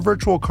Card or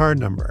virtual card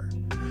number.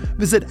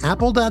 Visit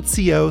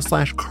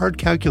apple.co/card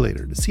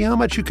calculator to see how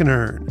much you can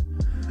earn.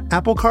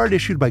 Apple Card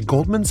issued by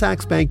Goldman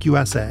Sachs Bank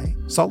USA,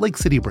 Salt Lake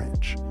City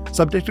branch,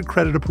 subject to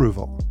credit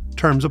approval.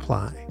 Terms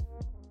apply.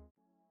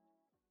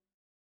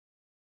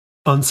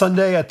 On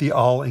Sunday at the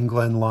All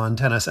England Lawn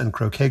Tennis and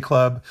Croquet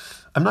Club,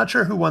 I'm not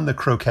sure who won the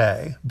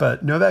croquet,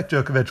 but Novak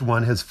Djokovic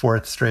won his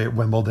fourth straight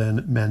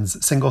Wimbledon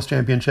men's singles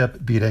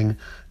championship, beating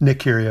Nick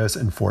Kyrgios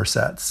in 4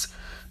 sets.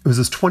 It was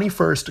his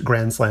 21st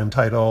Grand Slam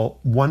title,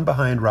 one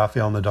behind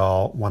Rafael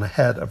Nadal, one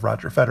ahead of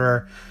Roger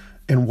Federer,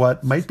 in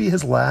what might be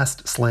his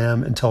last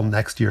slam until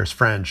next year's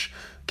French,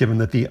 given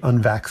that the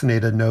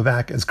unvaccinated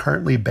Novak is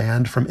currently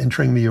banned from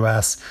entering the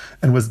US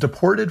and was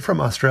deported from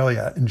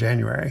Australia in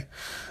January.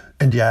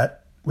 And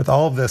yet, with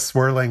all of this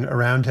swirling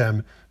around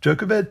him,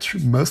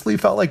 Djokovic mostly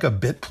felt like a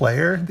bit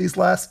player these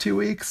last 2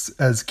 weeks,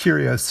 as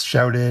Kyrgios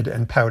shouted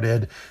and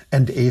pouted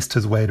and aced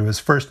his way to his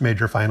first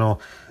major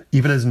final,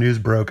 even as news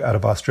broke out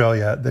of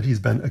Australia that he's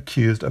been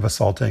accused of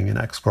assaulting an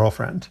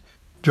ex-girlfriend.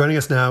 Joining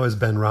us now is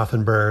Ben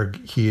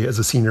Rothenberg. He is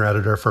a senior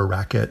editor for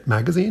Racket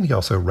magazine. He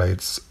also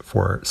writes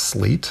for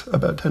Slate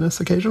about tennis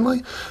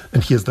occasionally.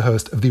 And he is the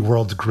host of the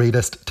world's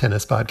greatest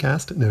tennis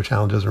podcast, No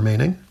Challenges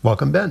Remaining.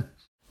 Welcome, Ben.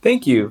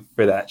 Thank you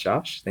for that,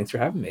 Josh. Thanks for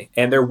having me.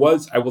 And there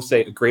was, I will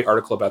say, a great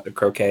article about the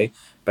croquet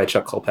by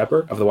Chuck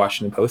Culpepper of the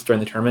Washington Post during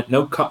the tournament.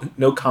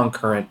 No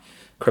concurrent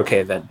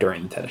croquet event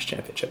during the tennis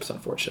championships,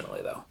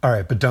 unfortunately, though. All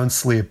right, but don't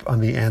sleep on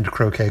the And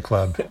Croquet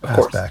Club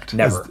aspect.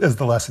 Never. Is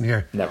the lesson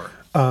here. Never.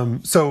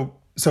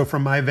 So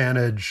from my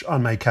vantage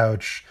on my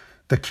couch,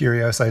 the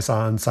Kyrgios I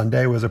saw on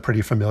Sunday was a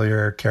pretty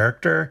familiar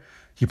character.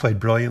 He played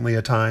brilliantly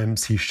at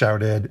times. He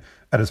shouted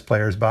at his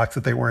players' box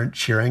that they weren't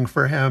cheering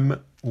for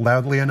him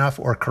loudly enough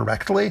or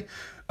correctly.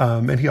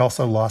 And he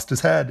also lost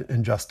his head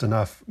in just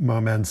enough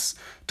moments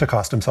to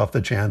cost himself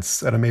the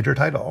chance at a major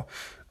title.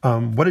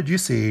 What did you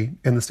see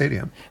in the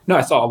stadium? No,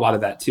 I saw a lot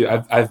of that too.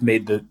 I've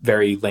made the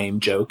very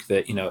lame joke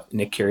that,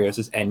 Nick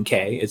Kyrgios'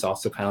 NK is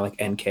also kind of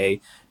like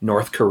NK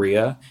North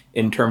Korea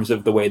in terms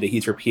of the way that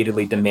he's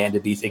repeatedly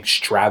demanded these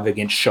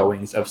extravagant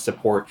showings of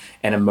support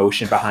and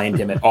emotion behind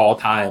him at all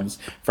times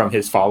from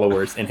his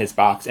followers in his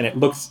box. And it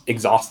looks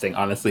exhausting,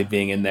 honestly,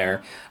 being in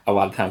there. A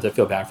lot of times I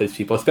feel bad for these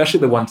people, especially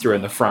the ones who are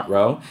in the front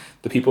row.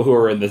 The people who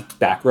are in the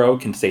back row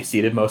can stay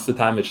seated most of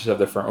the time. It's just have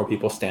the front row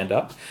people stand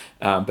up.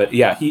 But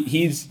yeah,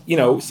 he's,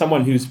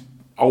 someone who's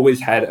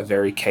always had a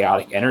very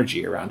chaotic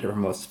energy around him for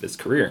most of his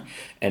career.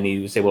 And he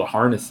was able to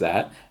harness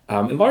that.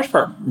 In large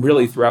part,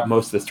 really throughout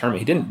most of this tournament,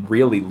 he didn't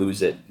really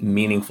lose it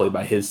meaningfully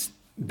by his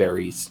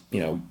very,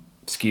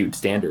 skewed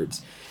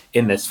standards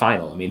in this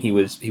final. I mean, he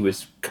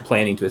was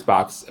complaining to his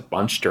box a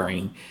bunch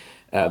during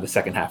the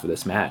second half of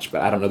this match,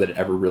 but I don't know that it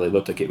ever really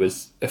looked like it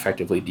was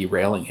effectively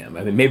derailing him.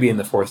 I mean, maybe in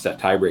the 4th set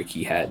tiebreak,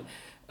 he had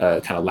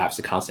kind of lapse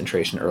of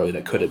concentration early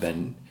that could have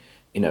been,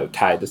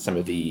 tied to some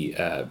of the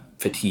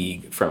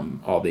fatigue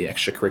from all the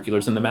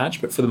extracurriculars in the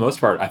match. But for the most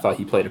part, I thought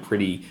he played a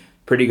pretty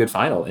pretty good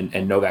final.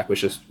 And Novak was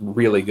just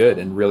really good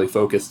and really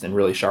focused and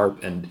really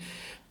sharp and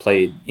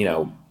played,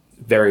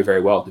 very, very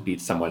well to beat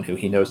someone who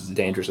he knows is a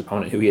dangerous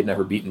opponent, who he had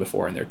never beaten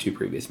before in their 2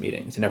 previous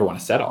meetings and never won a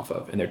set off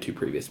of in their 2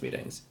 previous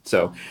meetings.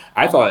 So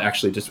I thought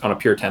actually just on a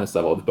pure tennis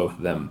level, both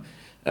of them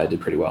did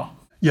pretty well.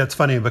 Yeah, it's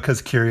funny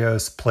because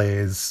Kyrgios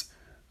plays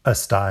a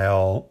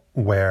style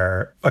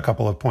where a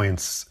couple of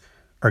points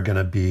are going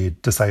to be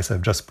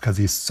decisive just because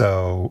he's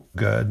so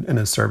good in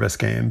his service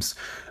games.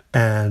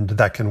 And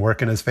that can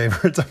work in his favor.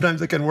 And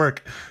sometimes it can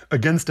work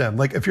against him.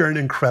 Like if you're an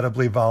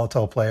incredibly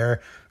volatile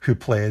player who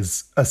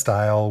plays a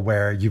style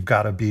where you've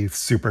got to be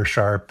super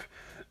sharp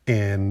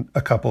in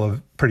a couple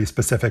of pretty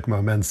specific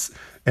moments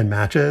in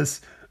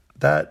matches,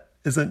 that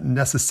isn't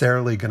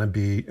necessarily going to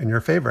be in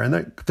your favor.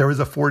 And there was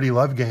a 40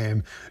 love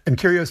game, and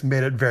Kyrgios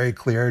made it very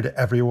clear to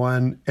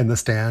everyone in the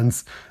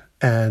stands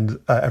and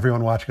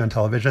everyone watching on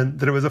television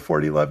that it was a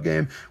 40 love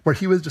game, where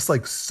he was just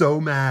like so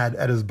mad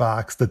at his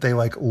box that they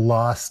like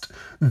lost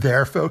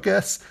their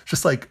focus,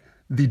 just like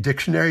the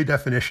dictionary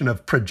definition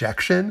of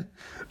projection.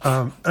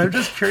 And I'm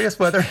just curious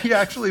whether he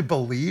actually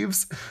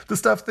believes the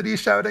stuff that he's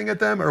shouting at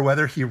them, or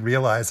whether he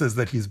realizes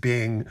that he's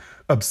being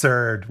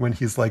absurd when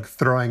he's like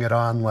throwing it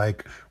on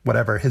like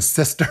whatever his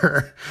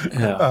sister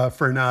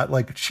for not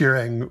like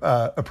cheering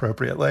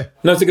appropriately.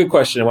 No, it's a good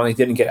question. One that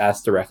didn't get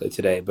asked directly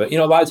today, but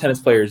a lot of tennis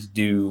players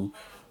do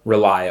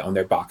rely on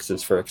their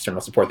boxes for external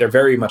support. They're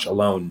very much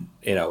alone,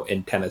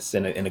 in tennis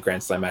in a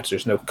Grand Slam match.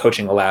 There's no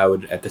coaching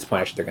allowed at this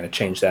point. Actually, they're going to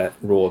change that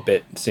rule a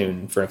bit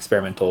soon for an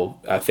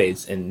experimental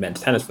phase in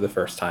men's tennis for the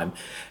first time.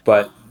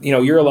 But,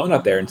 you're alone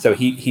out there. And so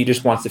he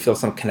just wants to feel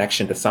some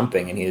connection to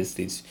something. And he has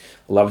these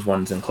loved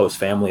ones and close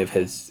family of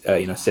his,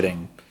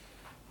 sitting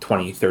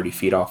 20, 30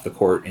 feet off the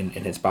court in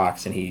his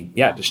box. And he,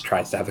 just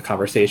tries to have a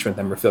conversation with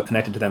them or feel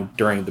connected to them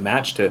during the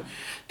match to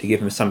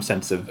give him some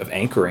sense of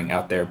anchoring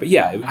out there. But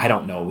I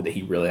don't know that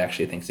he really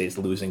actually thinks he's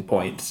losing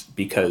points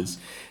because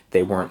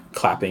they weren't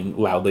clapping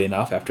loudly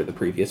enough after the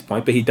previous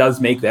point. But he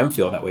does make them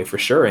feel that way for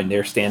sure. And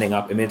they're standing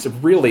up. I mean, it's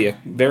really a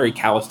very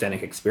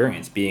calisthenic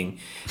experience being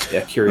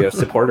a Kyrgios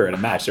supporter at a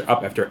match. They're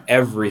up after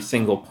every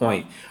single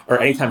point, or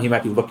anytime he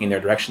might be looking in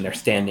their direction, they're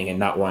standing and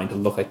not wanting to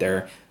look like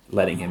they're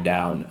letting him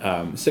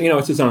down. So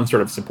it's his own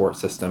sort of support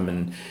system.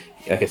 And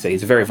like I say,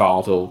 he's a very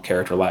volatile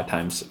character a lot of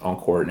times on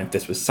court. And if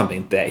this was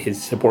something that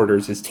his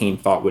supporters, his team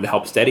thought would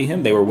help steady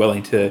him, they were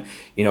willing to,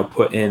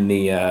 put in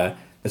the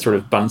sort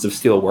of buns of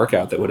steel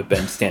workout that would have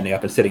been standing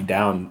up and sitting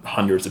down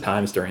hundreds of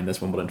times during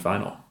this Wimbledon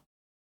final.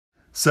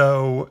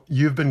 So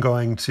you've been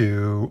going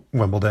to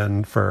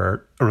Wimbledon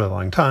for a really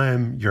long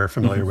time. You're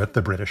familiar with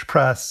the British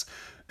press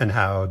and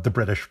how the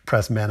British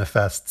press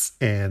manifests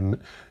in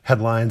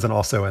headlines and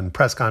also in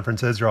press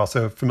conferences. You're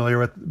also familiar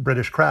with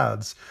British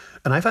crowds.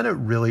 And I find it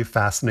really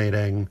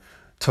fascinating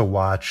to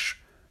watch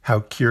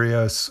how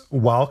Kyrgios,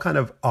 while kind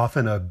of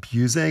often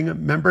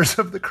abusing members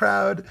of the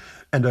crowd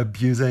and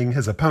abusing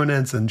his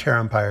opponents and chair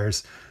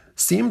umpires,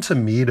 seemed to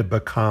me to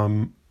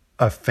become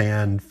a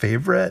fan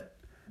favorite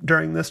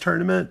during this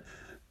tournament.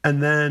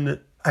 And then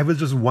I was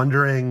just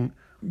wondering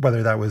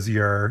whether that was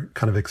your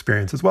kind of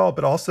experience as well,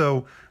 but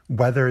also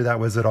whether that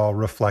was at all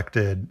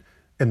reflected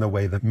in the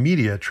way the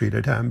media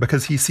treated him,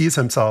 because he sees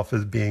himself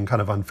as being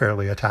kind of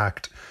unfairly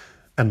attacked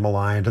and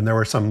maligned. And there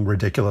were some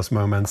ridiculous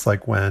moments,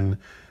 like when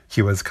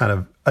he was kind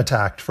of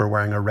attacked for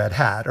wearing a red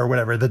hat or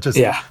whatever, that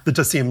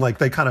just seemed like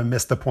they kind of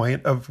missed the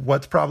point of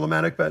what's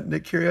problematic about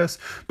Nick Kyrgios.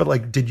 But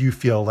like, did you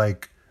feel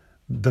like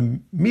the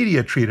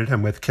media treated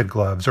him with kid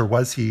gloves, or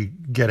was he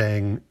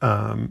getting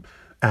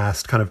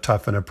asked kind of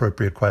tough and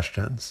appropriate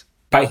questions?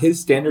 By his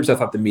standards, I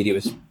thought the media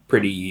was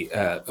pretty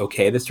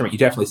okay this tournament. You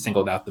definitely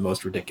singled out the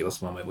most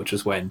ridiculous moment, which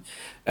was when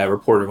a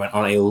reporter went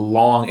on a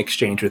long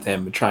exchange with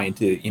him, trying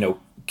to,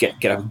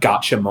 get a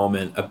gotcha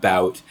moment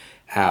about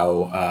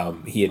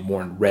how he had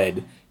worn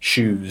red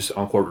shoes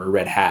on court or a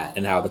red hat,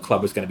 and how the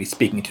club was going to be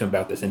speaking to him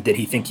about this, and did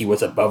he think he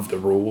was above the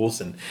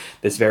rules, and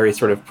this very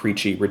sort of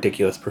preachy,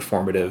 ridiculous,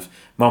 performative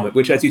moment,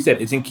 which, as you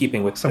said, is in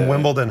keeping with some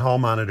Wimbledon hall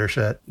monitor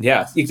shit.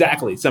 Yeah,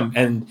 exactly.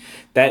 And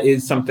that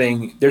is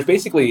something. There's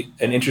basically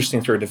an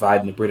interesting sort of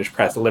divide in the British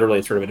press. Literally,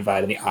 it's sort of a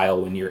divide in the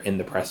aisle when you're in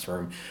the press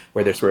room,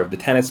 where there's sort of the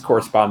tennis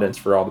correspondents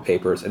for all the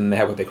papers, and they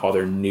have what they call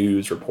their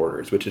news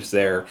reporters, which is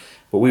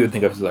what we would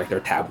think of as like their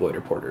tabloid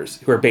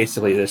reporters, who are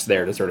basically just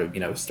there to sort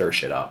of stir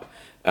shit up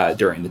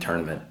during the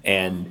tournament.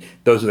 And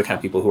those are the kind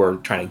of people who are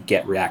trying to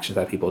get reactions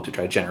out of people, to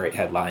try to generate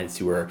headlines,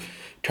 who are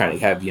trying to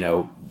have,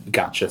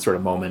 gotcha sort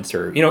of moments,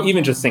 or,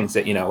 even just things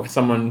that,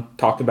 someone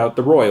talked about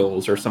the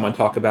Royals, or someone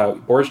talked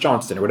about Boris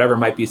Johnson, or whatever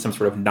might be some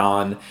sort of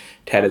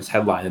non-tennis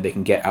headline that they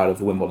can get out of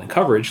the Wimbledon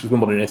coverage, because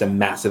Wimbledon is a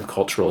massive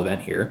cultural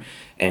event here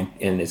and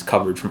is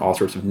covered from all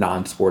sorts of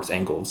non-sports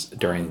angles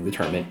during the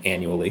tournament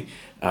annually.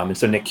 And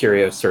so Nick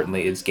Kyrgios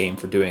certainly is game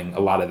for doing a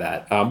lot of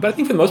that. But I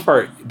think for the most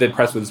part, the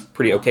press was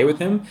pretty okay with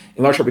him,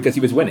 in large part because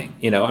he was winning.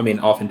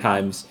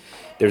 Oftentimes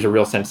there's a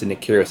real sense that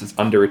Nick Kyrgios is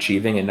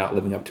underachieving and not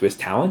living up to his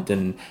talent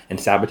and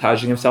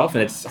sabotaging himself.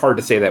 And it's hard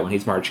to say that when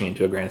he's marching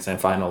into a Grand Slam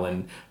final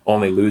and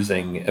only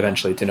losing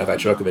eventually to Novak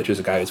Djokovic, who's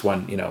a guy who's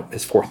won,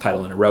 his fourth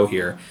title in a row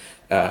here.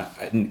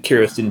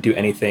 Kyrgios didn't do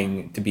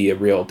anything to be a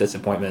real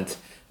disappointment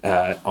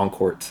on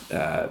court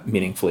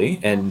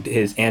meaningfully. And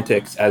his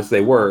antics, as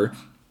they were,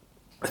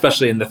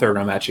 especially in the third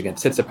round match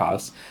against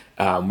Tsitsipas,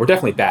 were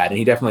definitely bad.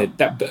 And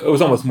it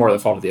was almost more the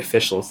fault of the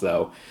officials,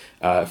 though,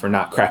 for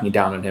not cracking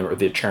down on him, or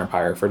the chair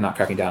umpire for not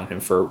cracking down on him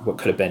for what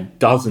could have been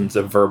dozens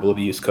of verbal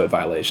abuse code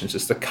violations,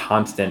 just a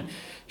constant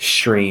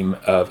stream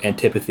of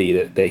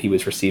antipathy that he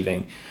was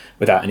receiving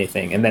without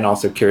anything. And then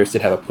also Kyrgios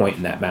did have a point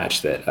in that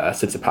match that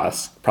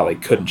Tsitsipas probably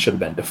should have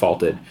been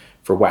defaulted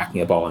for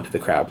whacking a ball into the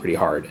crowd pretty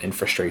hard in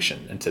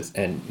frustration.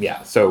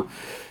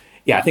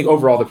 I think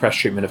overall the press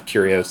treatment of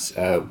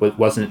Kyrgios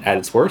wasn't at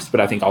its worst,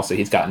 but I think also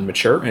he's gotten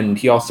mature, and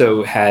he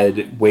also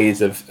had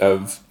ways of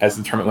as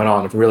the tournament went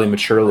on, of really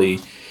maturely,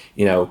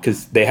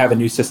 because they have a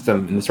new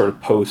system in the sort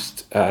of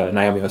post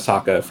Naomi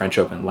Osaka French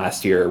Open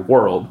last year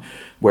world,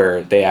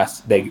 where they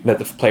let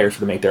the players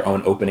sort of make their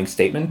own opening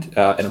statement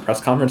in a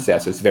press conference. They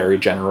asked this very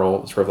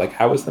general sort of like,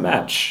 how was the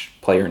match?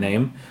 Player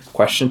name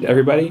question to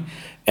everybody.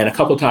 And a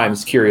couple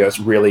times Kyrgios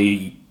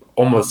really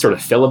almost sort of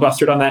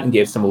filibustered on that and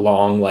gave some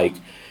long,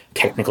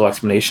 technical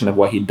explanation of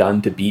what he'd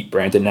done to beat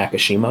Brandon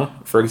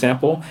Nakashima, for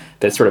example,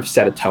 that sort of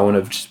set a tone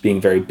of just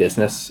being very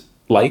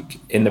business-like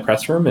in the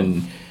press room.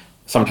 And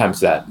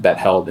sometimes that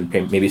held and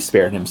maybe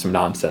spared him some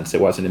nonsense.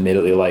 It wasn't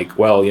immediately like,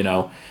 well,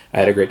 I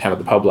had a great time at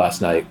the pub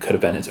last night. Could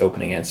have been his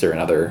opening answer in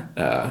other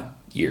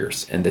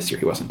years. And this year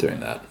he wasn't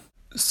doing that.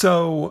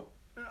 So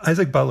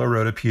Isaac Butler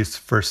wrote a piece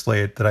for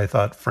Slate that I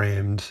thought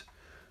framed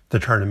the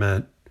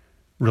tournament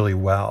really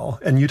well.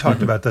 And you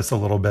talked about this a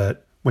little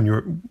bit when you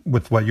were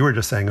with what you were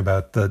just saying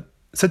about the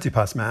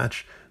Tsitsipas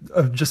match,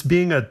 of just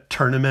being a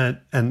tournament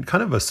and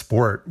kind of a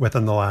sport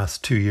within the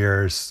last 2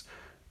 years,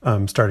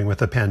 starting with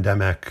the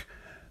pandemic,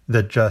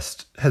 that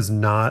just has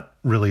not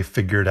really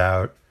figured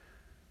out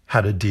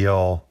how to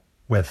deal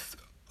with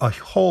a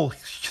whole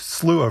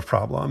slew of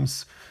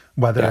problems,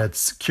 whether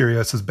it's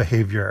Kyrgios's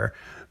behavior,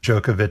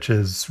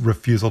 Djokovic's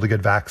refusal to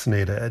get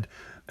vaccinated,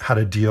 how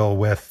to deal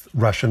with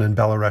Russian and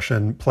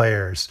Belarusian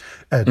players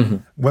at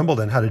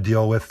Wimbledon, how to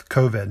deal with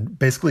COVID,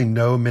 basically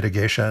no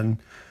mitigation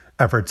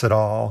efforts at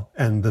all.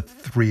 And the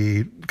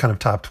three kind of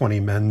top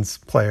 20 men's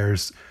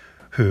players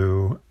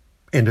who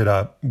ended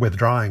up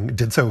withdrawing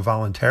did so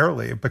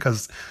voluntarily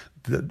because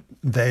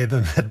they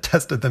had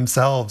tested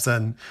themselves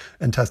and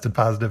tested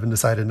positive and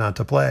decided not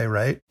to play,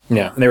 right?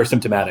 Yeah, and they were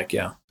symptomatic,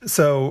 yeah.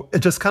 So it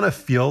just kind of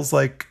feels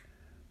like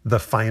the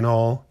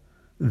final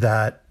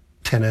that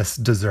tennis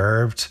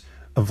deserved,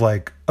 of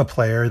a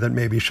player that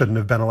maybe shouldn't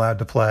have been allowed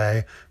to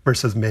play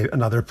versus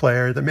another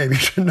player that maybe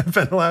shouldn't have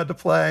been allowed to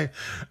play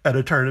at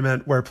a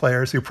tournament where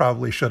players who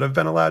probably should have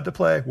been allowed to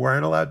play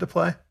weren't allowed to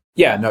play.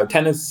 Yeah, no,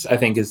 tennis, I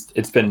think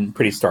it's been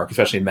pretty stark,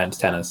 especially men's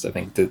tennis. I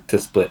think to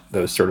split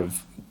those sort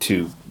of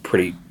two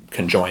pretty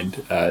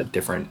conjoined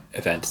different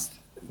events.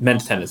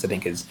 Men's tennis, I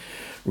think, has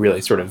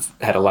really sort of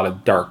had a lot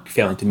of dark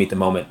failing to meet the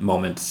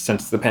moments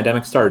since the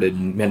pandemic started.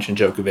 And you mentioned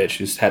Djokovic,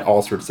 who's had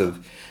all sorts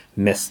of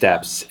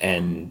missteps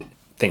and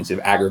things that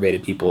have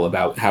aggravated people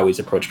about how he's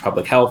approached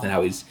public health and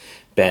how he's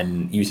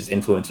used his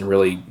influence in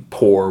really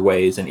poor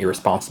ways and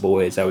irresponsible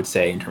ways, I would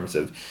say, in terms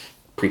of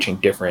preaching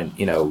different,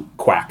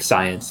 quack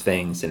science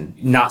things,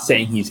 and not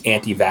saying he's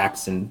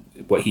anti-vax and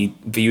what he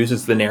views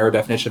as the narrow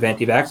definition of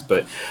anti-vax,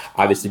 but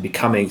obviously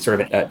becoming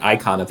sort of an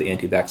icon of the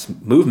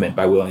anti-vax movement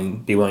by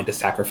be willing to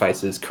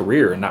sacrifice his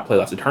career and not play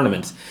lots of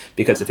tournaments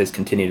because of his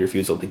continued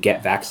refusal to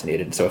get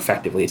vaccinated. And so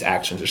effectively his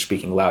actions are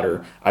speaking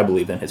louder, I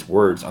believe, than his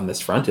words on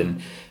this front.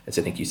 And as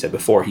I think you said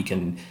before,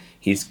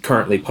 he's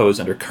currently posed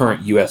under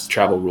current U.S.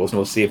 travel rules, and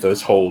we'll see if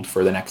those hold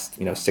for the next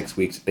 6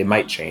 weeks. They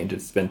might change.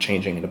 It's been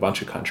changing in a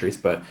bunch of countries,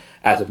 but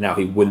as of now,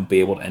 he wouldn't be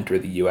able to enter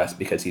the U.S.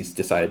 because he's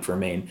decided to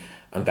remain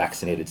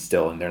unvaccinated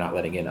still, and they're not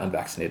letting in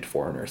unvaccinated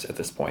foreigners at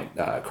this point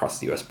across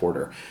the U.S.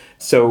 border.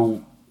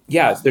 So,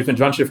 yeah, there's been a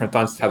bunch of different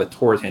thoughts how the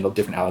tour has handled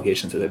different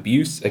allegations of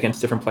abuse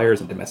against different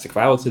players in domestic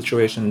violence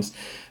situations,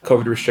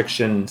 COVID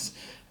restrictions,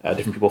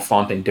 different people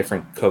flaunting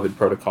different COVID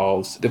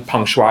protocols. The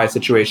Peng Shuai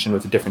situation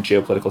was a different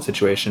geopolitical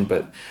situation,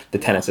 but the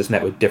tennis has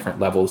met with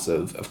different levels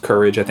of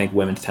courage. I think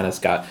women's tennis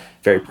got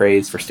very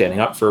praised for standing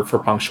up for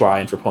Peng Shuai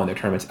and for pulling their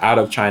tournaments out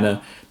of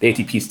China. The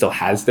ATP still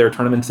has their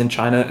tournaments in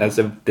China as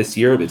of this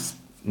year. It's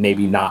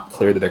maybe not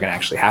clear that they're going to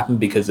actually happen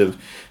because of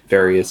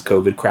various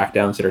COVID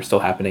crackdowns that are still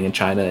happening in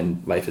China,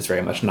 and life is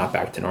very much not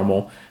back to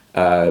normal.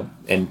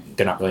 And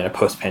they're not really in a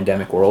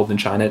post-pandemic world in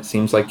China, it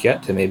seems like,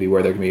 yet, to maybe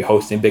where they're going to be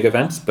hosting big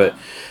events. But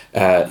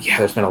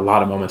there's been a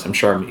lot of moments, I'm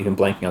sure I'm even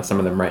blanking on some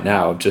of them right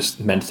now, just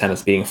men's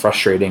tennis being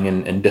frustrating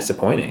and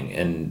disappointing.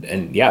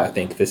 And I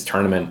think this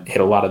tournament hit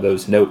a lot of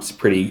those notes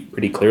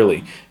pretty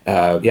clearly.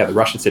 The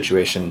Russian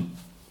situation,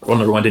 world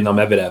number one Daniil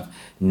Medvedev,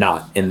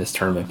 not in this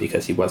tournament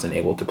because he wasn't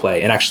able to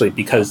play. And actually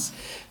because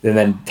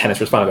then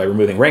tennis responded by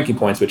removing ranking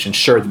points, which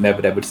ensured that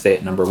Medvedev would stay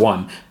at number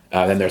one.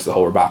 Then there's the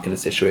whole Rybakina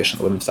situation on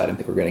the women's side I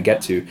think we're going to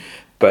get to.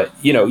 But,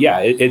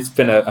 it's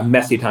been a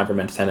messy time for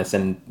men's tennis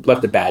and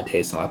left a bad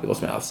taste in a lot of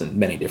people's mouths in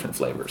many different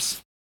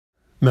flavors.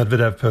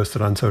 Medvedev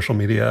posted on social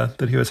media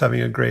that he was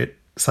having a great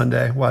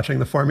Sunday watching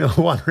the Formula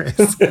One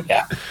race.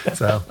 Yeah.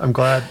 So I'm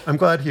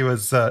glad he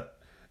was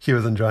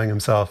enjoying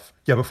himself.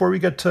 Yeah, before we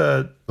get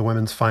to the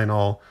women's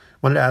final, I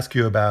wanted to ask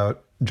you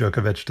about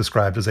Djokovic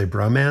described as a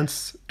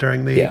bromance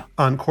during the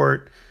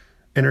on-court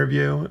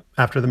interview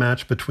after the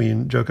match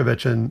between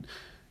Djokovic and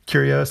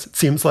Kyrgios. It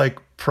seems like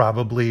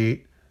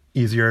probably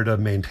easier to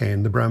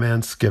maintain the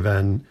bromance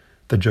given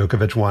that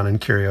Djokovic won and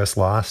Kyrgios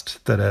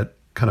lost, that it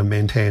kind of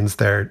maintains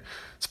their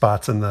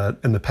spots in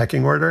the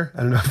pecking order.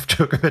 I don't know if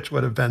Djokovic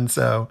would have been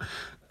so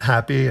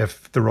happy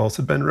if the roles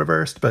had been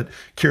reversed, but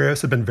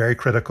Kyrgios had been very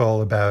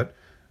critical about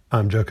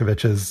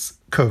Djokovic's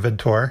COVID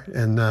tour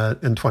in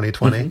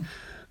 2020.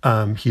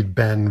 He'd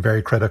been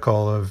very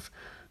critical of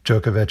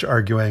Djokovic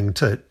arguing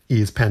to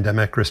ease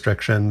pandemic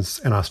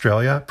restrictions in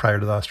Australia prior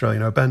to the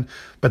Australian Open,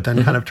 but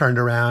then kind of turned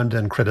around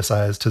and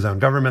criticized his own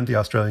government, the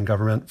Australian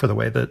government, for the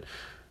way that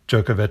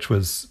Djokovic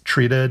was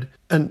treated.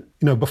 And,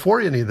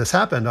 before any of this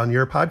happened on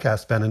your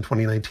podcast, Ben, in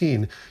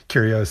 2019,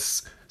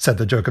 Kyrgios said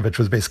that Djokovic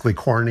was basically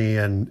corny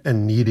and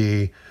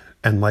needy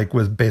and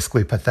was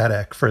basically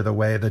pathetic for the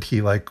way that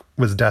he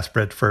was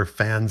desperate for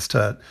fans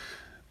to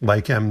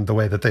like him the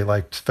way that they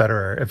liked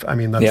Federer.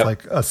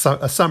 That's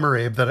a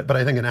summary, but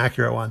I think an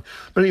accurate one.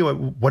 But anyway,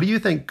 what do you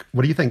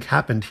think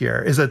happened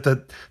here? Is it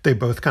that they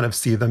both kind of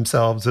see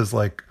themselves as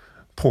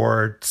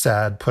poor,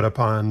 sad, put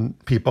upon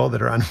people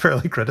that are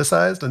unfairly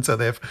criticized, and so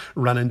they've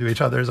run into each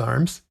other's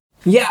arms?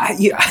 Yeah.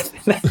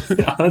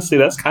 Honestly,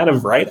 that's kind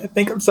of right, I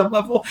think, on some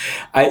level.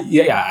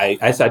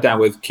 I sat down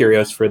with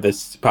Kyrgios for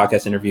this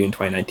podcast interview in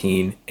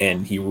 2019,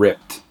 and he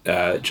ripped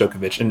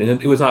Djokovic. And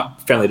it was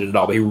not friendly at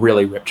all, but he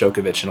really ripped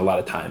Djokovic in a lot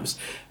of times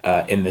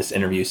in this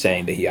interview,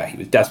 saying that he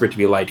was desperate to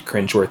be liked,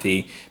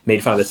 cringeworthy,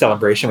 made fun of the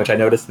celebration, which I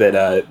noticed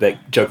that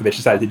Djokovic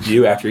decided to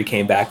do after he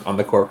came back on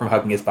the court from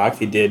hugging his box.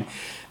 He did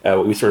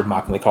what we sort of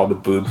mockingly call the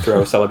boob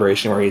throw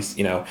celebration, where he's,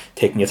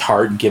 taking his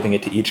heart and giving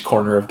it to each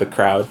corner of the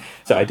crowd.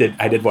 So I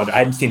did wonder, I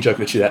hadn't seen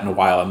Djokovic do that in a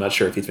while. I'm not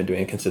sure if he's been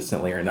doing it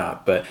consistently or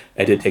not, but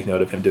I did take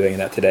note of him doing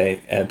that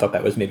today and thought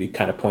that was maybe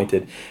kind of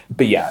pointed.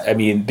 But yeah,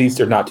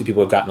 these are not two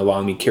people who've gotten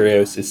along.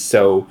 Kyrgios is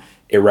so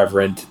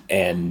irreverent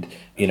and,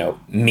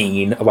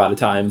 mean a lot of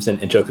times, and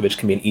Djokovic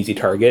can be an easy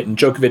target.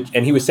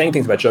 And he was saying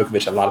things about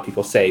Djokovic a lot of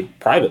people say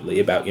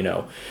privately about,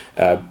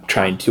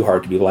 trying too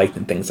hard to be liked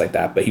and things like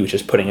that. But he was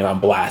just putting it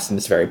on blast in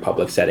this very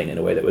public setting in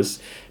a way that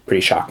was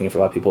pretty shocking for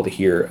a lot of people to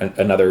hear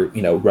another,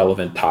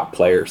 relevant top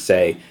player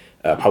say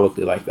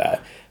publicly like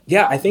that.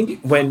 Yeah, I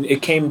think when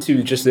it came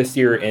to just this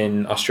year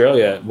in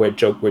Australia, where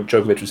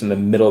Djokovic was in the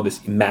middle of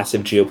this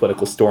massive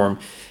geopolitical storm,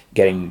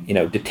 getting,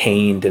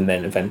 detained and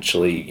then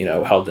eventually,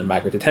 held in a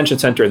migrant detention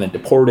center and then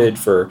deported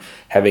for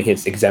having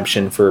his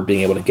exemption for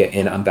being able to get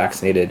in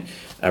unvaccinated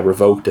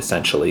revoked,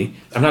 essentially.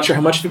 I'm not sure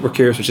how much of it were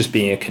Kyrgios was just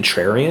being a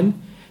contrarian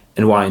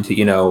and wanting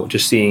to,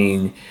 just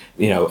seeing,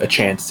 a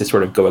chance to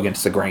sort of go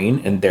against the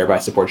grain and thereby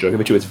support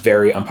Djokovic, who was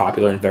very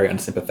unpopular and very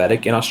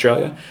unsympathetic in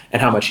Australia,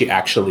 and how much he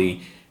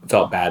actually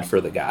felt bad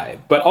for the guy.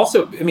 But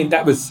also,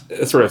 that was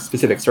a sort of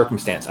specific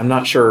circumstance. I'm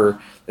not sure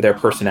that their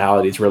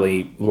personalities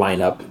really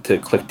line up to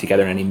click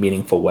together in any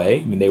meaningful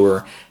way. They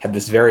had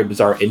this very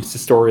bizarre Insta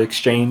story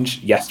exchange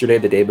yesterday,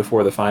 the day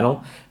before the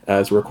final,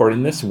 as we're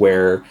recording this,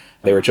 where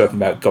they were joking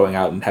about going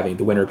out and having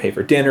the winner pay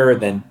for dinner. And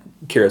then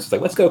Kyrgios was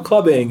like, let's go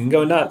clubbing and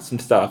go nuts and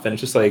stuff. And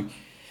it's just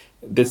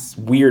this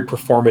weird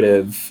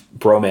performative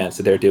bromance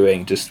that they're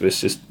doing was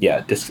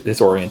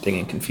disorienting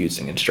and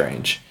confusing and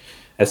strange,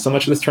 as so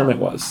much of this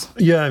tournament was.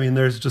 Yeah,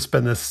 there's just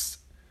been this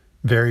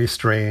very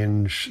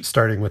strange,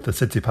 starting with the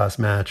Tsitsipas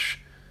match,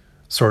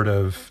 sort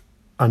of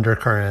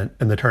undercurrent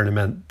in the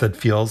tournament that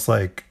feels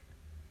like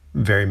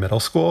very middle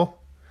school.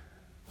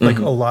 A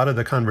lot of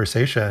the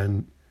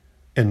conversation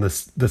in the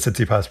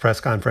Tsitsipas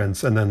press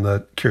conference and then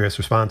the Kyrgios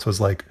response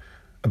was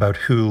about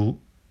who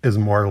is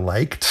more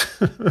liked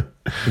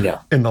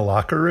in the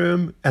locker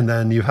room. And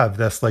then you have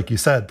this, like you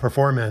said,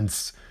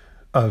 performance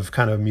of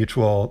kind of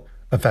mutual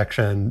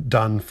affection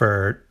done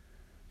for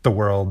the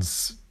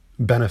world's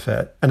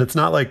benefit. And it's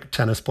not like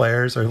tennis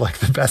players are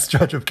the best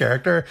judge of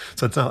character.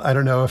 So it's not, I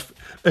don't know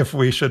if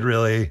we should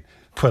really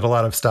put a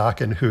lot of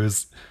stock in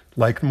who's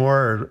liked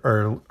more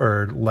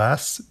or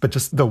less, but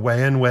just the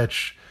way in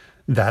which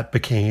that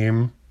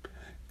became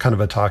kind of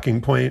a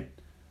talking point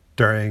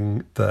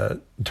during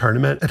the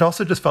tournament. It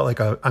also just felt like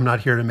I'm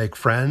not here to make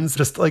friends,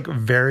 just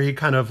very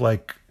kind of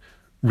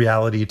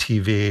reality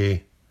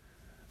TV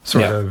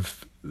sort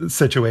of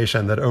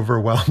situation that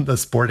overwhelmed the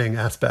sporting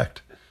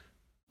aspect.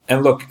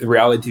 And look,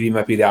 reality TV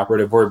might be the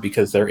operative word,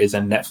 because there is a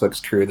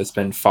Netflix crew that's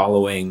been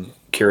following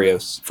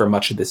Kyrgios for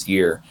much of this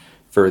year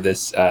for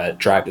this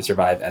Drive to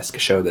Survive-esque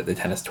show that the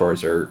tennis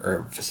tours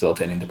are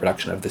facilitating the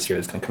production of this year.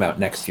 That's going to come out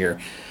next year.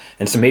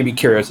 And so maybe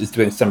Kyrgios is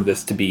doing some of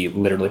this to be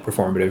literally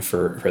performative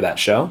for that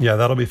show. Yeah,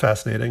 that'll be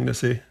fascinating to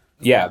see.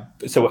 Yeah.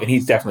 So, and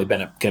he's definitely been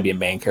going to be a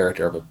main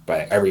character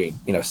by every,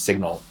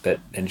 signal that,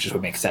 and it just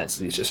would make sense.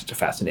 He's just such a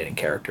fascinating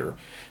character,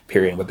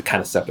 period. With the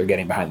kind of stuff they're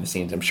getting behind the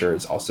scenes, I'm sure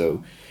is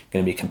also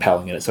going to be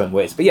compelling in its own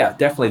ways. But yeah,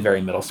 definitely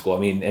very middle school. I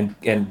mean,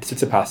 and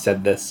Tsitsipas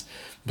said this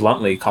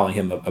bluntly, calling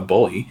him a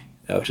bully,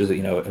 which is,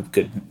 a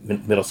good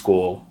middle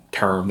school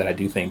term that I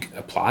do think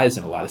applies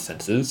in a lot of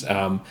senses.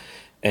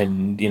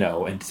 And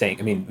saying,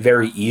 I mean,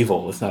 very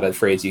evil is not a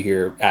phrase you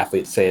hear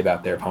athletes say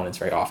about their opponents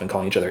very often,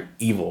 calling each other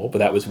evil, but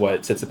that was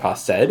what Tsitsipas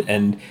said.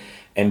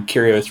 And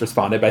Kyrgios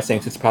responded by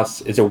saying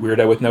Tsitsipas is a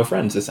weirdo with no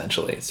friends,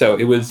 essentially. So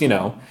it was,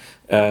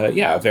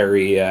 a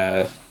very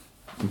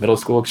middle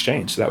school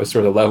exchange. So that was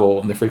sort of the level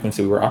and the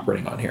frequency we were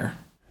operating on here.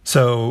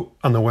 So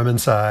on the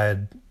women's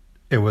side,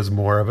 it was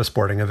more of a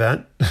sporting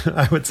event,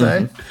 I would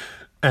say. Mm-hmm.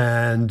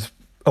 And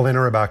Elena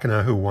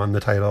Rybakina, who won the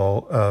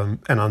title,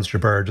 and Ons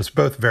Jabeur, just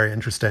both very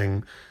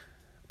interesting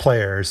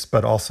players,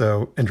 but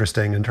also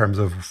interesting in terms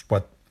of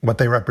what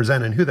they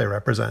represent and who they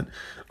represent.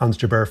 Ons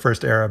Jabeur,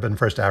 first Arab and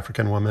first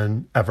African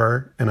woman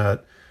ever in a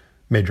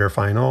major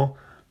final.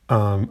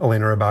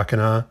 Elena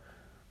Rybakina,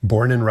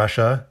 born in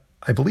Russia,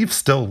 I believe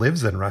still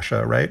lives in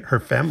Russia, right? Her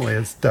family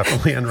is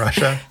definitely in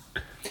Russia.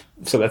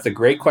 So that's a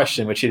great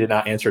question, which she did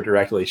not answer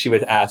directly. She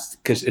was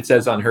asked, because it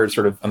says on her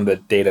sort of on the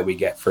data we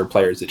get for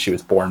players that she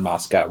was born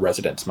Moscow,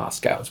 residence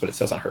Moscow is what it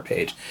says on her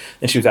page.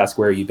 And she was asked,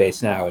 where are you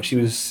based now? And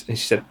she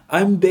said,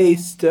 I'm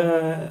based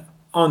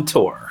on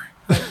tour.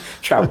 I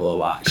travel a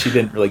lot. She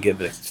didn't really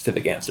give a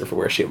specific answer for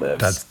where she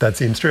lives. That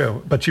seems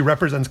true. But she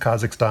represents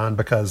Kazakhstan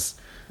because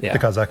the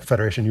Kazakh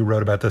Federation, you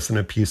wrote about this in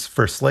a piece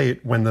for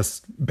Slate when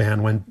this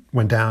ban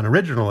went down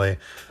originally,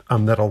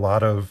 that a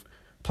lot of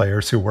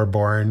players who were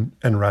born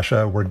in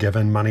Russia were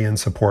given money and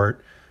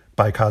support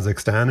by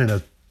Kazakhstan in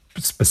a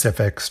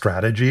specific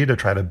strategy to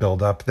try to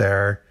build up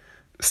their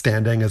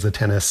standing as a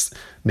tennis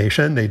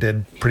nation. They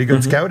did pretty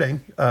good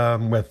scouting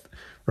with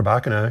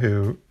Rybakina,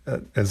 who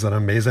is an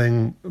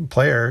amazing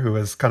player who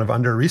is kind of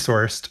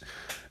under-resourced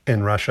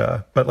in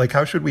Russia. But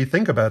how should we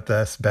think about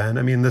this, Ben?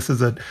 I mean, this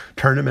is a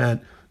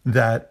tournament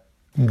that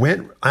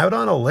went out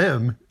on a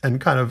limb and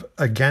kind of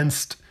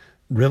against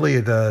really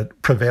the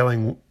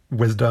prevailing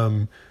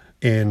wisdom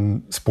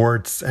in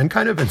sports and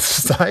kind of in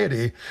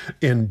society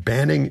in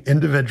banning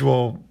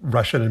individual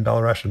Russian and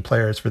Belarusian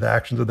players for the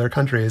actions of their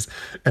countries.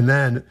 And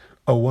then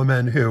a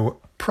woman who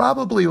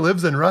probably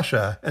lives in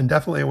Russia and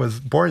definitely was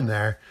born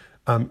there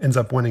ends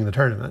up winning the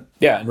tournament.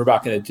 Yeah, and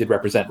Rybakina did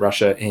represent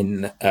Russia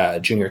in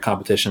junior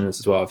competitions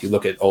as well. If you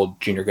look at old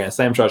junior Grand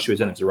Slam draws, she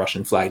was in as a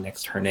Russian flag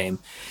next to her name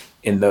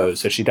in those.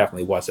 So she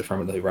definitely was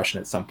affirmatively Russian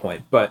at some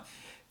point. But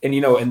and,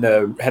 in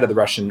the head of the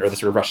Russian, or the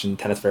sort of Russian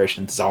tennis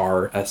federation,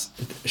 Tsar,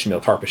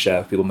 Shamil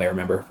Karpyshev, people may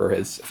remember for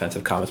his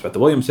offensive comments about the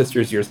Williams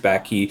sisters years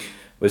back. He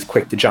was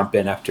quick to jump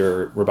in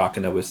after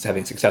Rybakina was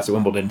having success at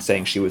Wimbledon,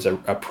 saying she was a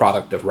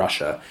product of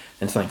Russia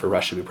and something for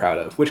Russia to be proud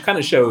of, which kind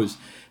of shows,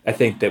 I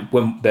think, that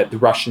the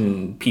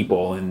Russian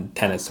people in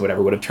tennis,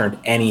 whatever, would have turned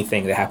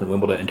anything that happened at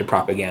Wimbledon into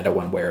propaganda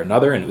one way or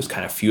another, and it was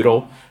kind of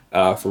futile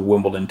for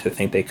Wimbledon to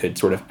think they could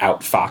sort of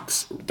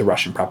outfox the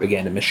Russian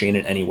propaganda machine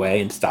in any way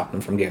and stop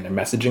them from getting their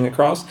messaging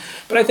across.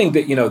 But I think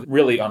that,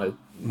 really on a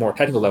more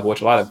technical level,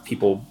 which a lot of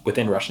people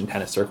within Russian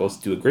tennis circles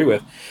do agree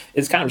with,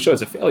 it kind of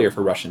shows a failure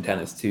for Russian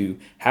tennis to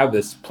have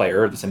this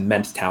player, this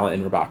immense talent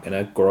in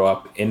Rybakina, grow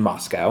up in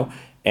Moscow,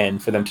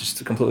 and for them to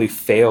just completely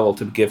fail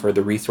to give her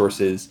the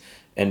resources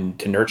and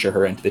to nurture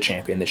her into the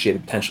champion that she had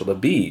the potential to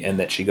be, and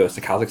that she goes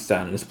to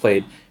Kazakhstan and has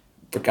played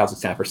for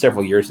Kazakhstan for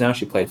several years now.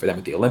 She played for them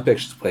at the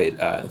Olympics. She's played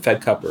the Fed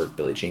Cup, or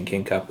Billie Jean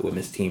King Cup, the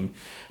women's team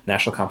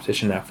national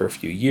competition now for a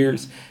few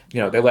years.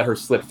 They let her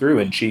slip through,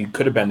 and she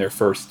could have been their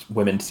first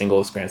women's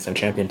singles Grand Slam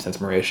champion since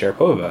Maria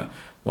Sharapova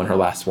won her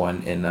last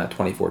one in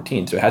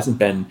 2014. So it hasn't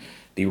been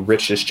the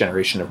richest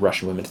generation of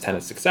Russian women's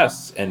tennis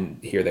success, and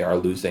here they are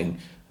losing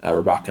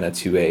Rybakina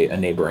to a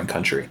neighboring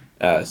country.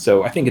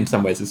 So I think in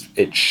some ways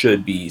it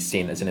should be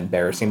seen as an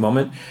embarrassing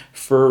moment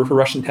for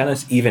Russian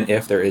tennis, even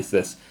if there is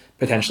this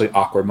potentially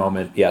awkward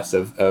moment, yes,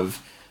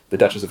 of the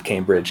Duchess of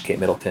Cambridge, Kate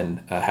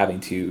Middleton, having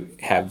to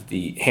hand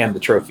the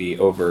trophy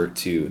over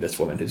to this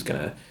woman who's going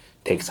to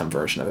take some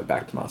version of it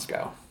back to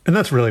Moscow. And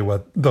that's really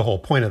what the whole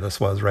point of this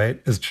was,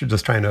 right? Is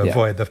just trying to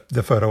avoid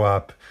the photo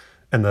op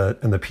and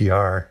the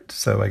PR.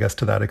 So I guess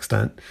to that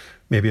extent,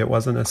 maybe it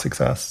wasn't a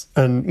success.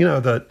 And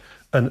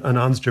an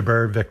Ons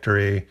Jabeur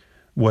victory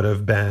would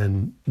have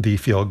been the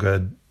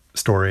feel-good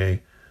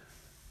story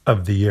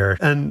of the year.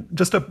 And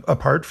just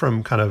apart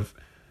from kind of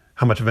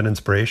how much of an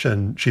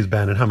inspiration she's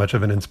been and how much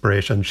of an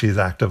inspiration she's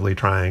actively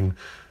trying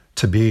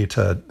to be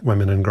to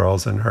women and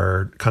girls in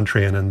her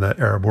country and in the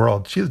Arab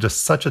world, she's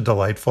just such a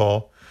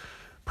delightful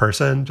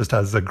person, just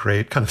has a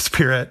great kind of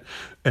spirit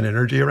and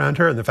energy around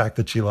her. And the fact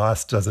that she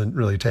lost doesn't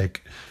really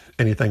take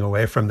anything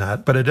away from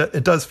that. But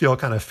it does feel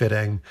kind of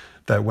fitting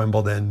that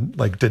Wimbledon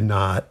did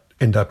not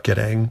end up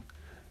getting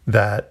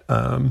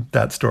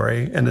that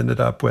story and ended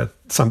up with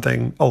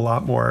something a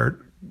lot more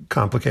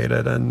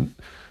complicated and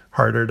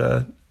harder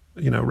to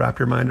wrap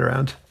your mind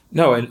around.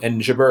 No, and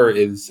Jabeur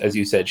is, as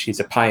you said, she's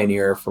a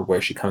pioneer for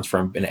where she comes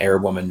from, an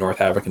Arab woman, North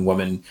African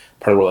woman,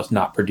 part of the world that's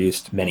not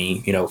produced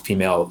many,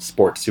 female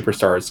sports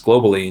superstars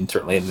globally, and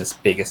certainly in this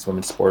biggest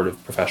women's sport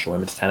of professional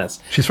women's tennis.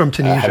 She's from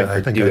Tunisia,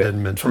 I think I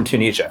didn't mention. From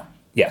Tunisia.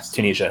 Yes,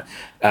 Tunisia.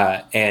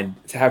 And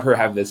to have her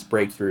have this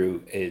breakthrough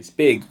is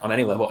big on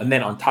any level. And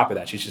then on top of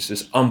that, she's just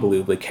this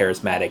unbelievably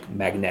charismatic,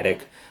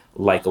 magnetic,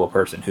 likable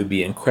person who'd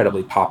be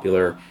incredibly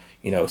popular,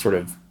 sort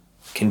of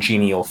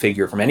congenial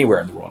figure from anywhere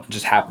in the world. It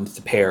just happens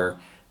to pair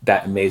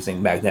that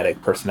amazing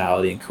magnetic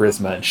personality and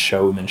charisma and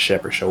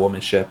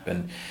showwomanship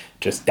and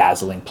just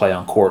dazzling play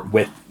on court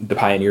with the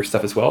pioneer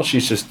stuff as well.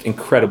 She's just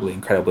incredibly,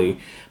 incredibly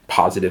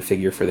positive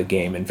figure for the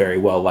game and very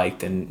well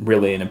liked and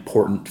really an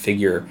important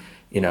figure,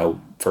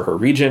 for her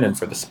region and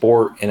for the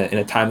sport in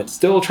a time that's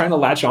still trying to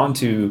latch on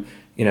to,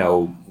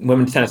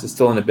 women's tennis is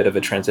still in a bit of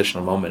a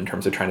transitional moment in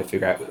terms of trying to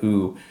figure out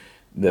who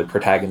the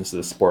protagonists of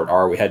the sport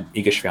are. We had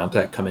Iga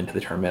Swiatek come into the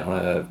tournament on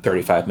a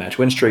 35-match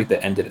win streak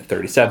that ended at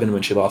 37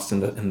 when she lost in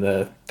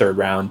the third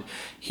round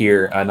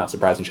here. Not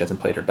surprising, she hasn't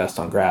played her best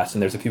on grass.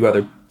 And there's a few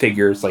other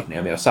figures like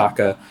Naomi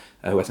Osaka,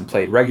 who hasn't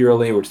played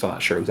regularly. We're still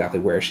not sure exactly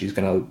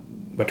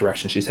what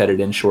direction she's headed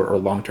in, short or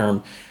long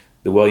term.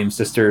 The Williams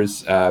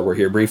sisters were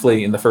here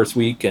briefly in the first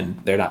week, and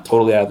they're not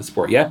totally out of the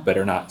sport yet, but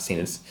are not seen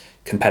as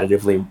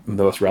competitively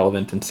the most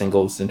relevant in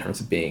singles in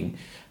terms of being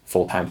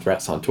full-time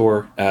threats on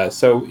tour.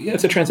 So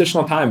it's a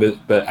transitional time,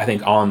 but I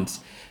think Ons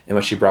and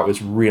what she brought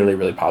was really,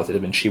 really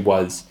positive, and she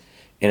was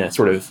in a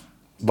sort of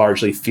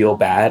largely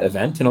feel-bad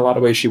event. In a lot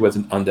of ways, she was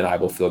an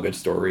undeniable feel-good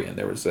story, and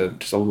there was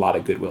just a lot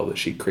of goodwill that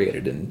she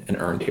created and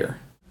earned here.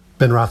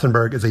 Ben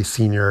Rothenberg is a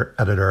senior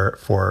editor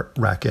for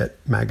Racket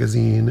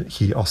magazine.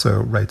 He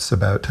also writes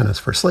about tennis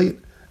for Slate,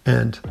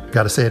 and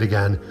got to say it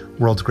again,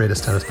 world's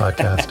greatest tennis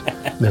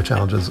podcast. No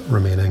challenges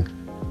remaining.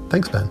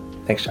 Thanks, Ben.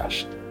 Thanks,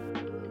 Josh.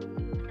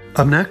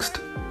 Up next,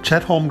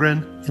 Chet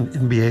Holmgren in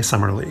NBA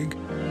Summer League.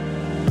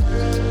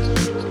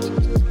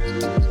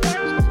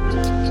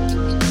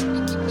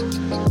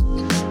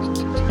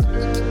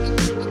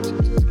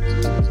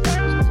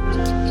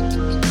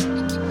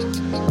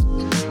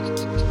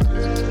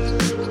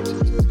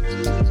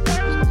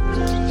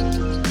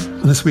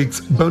 In this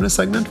week's bonus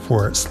segment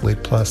for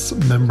Slate Plus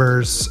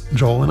members,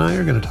 Joel and I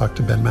are going to talk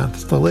to Ben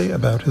Mathis-Lilley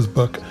about his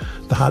book,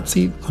 The Hot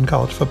Seat on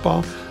College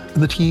Football,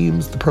 and the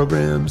teams, the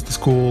programs, the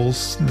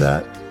schools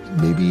that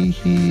maybe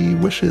he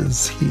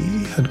wishes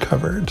he had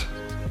covered.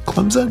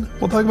 Clemson?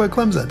 We'll talk about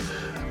Clemson.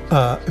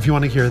 If you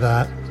want to hear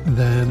that,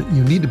 then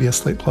you need to be a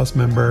Slate Plus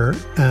member.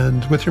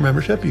 And with your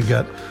membership, you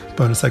get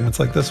bonus segments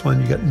like this one.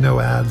 You get no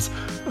ads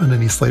on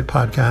any Slate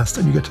podcast,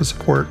 and you get to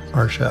support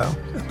our show.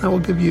 And that will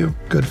give you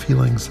good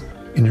feelings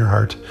in your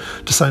heart.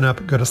 To sign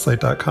up, go to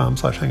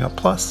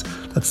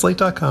slate.com/hangupplus. That's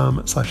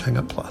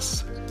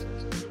slate.com/hangupplus.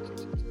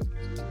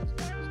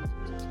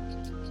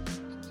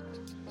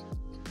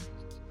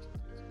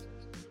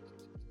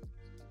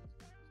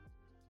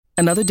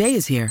 Another day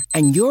is here,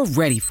 and you're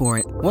ready for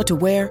it. What to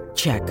wear?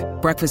 Check.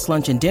 Breakfast,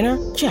 lunch, and dinner?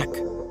 Check.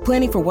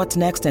 Planning for what's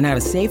next and how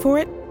to save for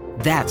it?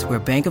 That's where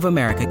Bank of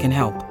America can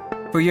help.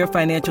 For your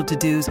financial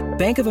to-dos,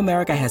 Bank of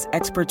America has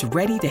experts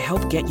ready to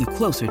help get you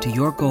closer to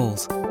your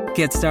goals.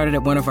 Get started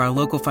at one of our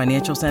local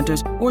financial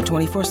centers or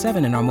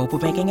 24/7 in our mobile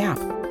banking app.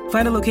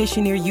 Find a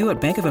location near you at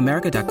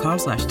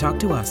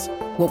bankofamerica.com/talktous.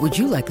 What would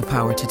you like the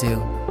power to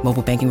do?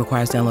 Mobile banking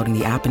requires downloading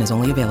the app and is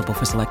only available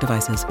for select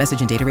devices.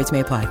 Message and data rates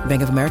may apply.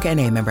 Bank of America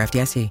N.A., member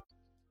FDIC.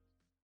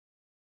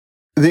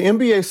 The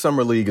NBA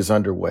Summer League is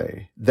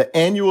underway, the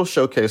annual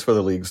showcase for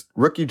the league's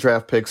rookie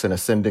draft picks and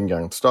ascending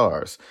young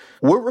stars.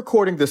 We're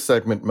recording this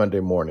segment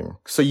Monday morning,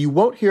 so you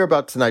won't hear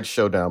about tonight's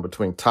showdown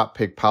between top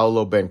pick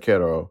Paolo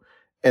Banchero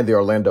and the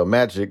Orlando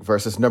Magic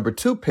versus number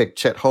 2 pick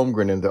Chet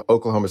Holmgren and the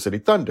Oklahoma City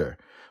Thunder.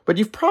 But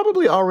you've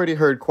probably already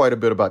heard quite a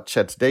bit about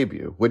Chet's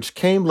debut, which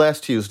came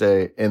last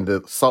Tuesday in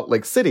the Salt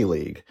Lake City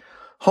League.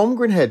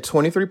 Holmgren had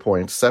 23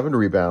 points, 7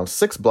 rebounds,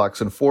 6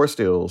 blocks, and 4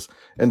 steals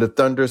in the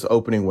Thunder's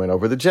opening win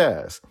over the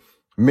Jazz.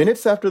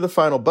 Minutes after the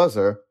final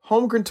buzzer,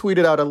 Holmgren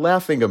tweeted out a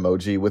laughing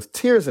emoji with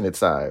tears in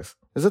its eyes,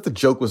 as if the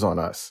joke was on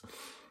us.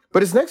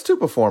 But his next 2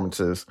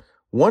 performances,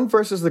 one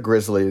versus the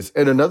Grizzlies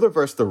and another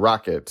versus the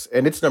Rockets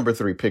and its number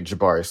 3 pick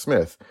Jabari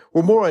Smith,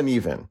 were more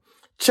uneven.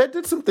 Chet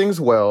did some things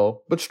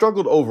well, but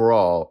struggled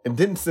overall and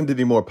didn't send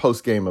any more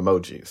post-game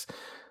emojis.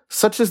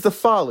 Such is the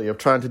folly of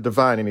trying to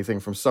divine anything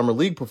from Summer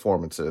League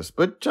performances.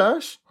 But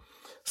Josh,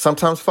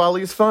 sometimes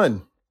folly is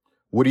fun.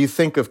 What do you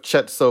think of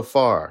Chet so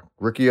far?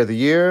 Rookie of the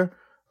Year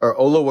or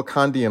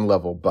Olowakandian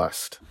level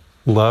bust?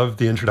 Love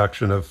the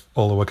introduction of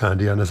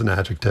Olowakandian as an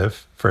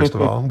adjective, first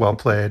of all. Well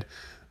played.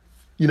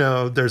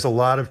 There's a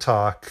lot of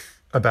talk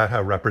about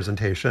how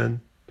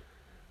representation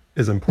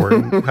is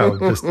important,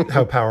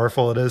 how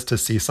powerful it is to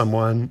see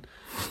someone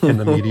in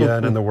the media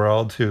and in the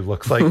world who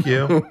looks like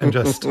you, and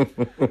just,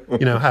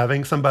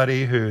 having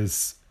somebody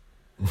who's,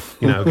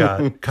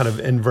 got kind of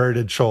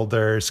inverted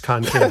shoulders,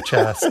 concave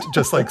chest,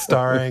 just like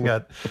starring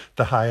at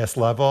the highest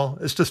level.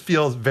 It just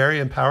feels very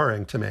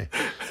empowering to me.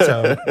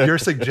 So your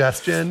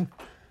suggestion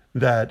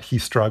that he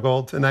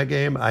struggled in that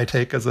game, I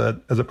take as a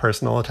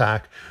personal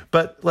attack.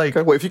 But like,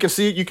 okay, well, if you can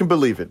see it, you can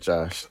believe it,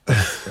 Josh.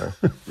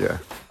 Yeah.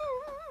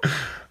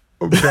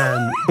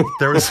 Ben,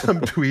 there was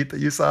some tweet that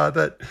you saw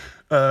that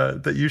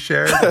you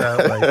shared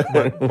about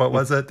like what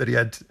was it that he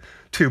had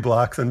 2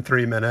 blocks in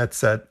 3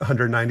 minutes at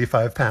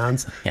 195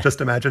 pounds. Yeah.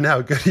 Just imagine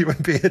how good he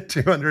would be at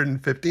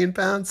 215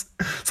 pounds.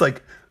 It's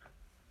like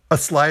a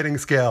sliding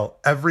scale.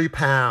 Every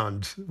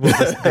pound will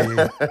just be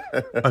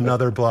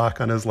another block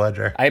on his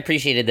ledger. I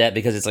appreciated that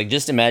because it's like,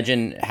 just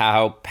imagine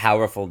how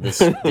powerful this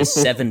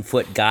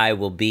 7-foot guy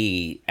will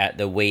be at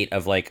the weight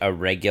of like a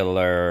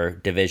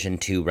regular Division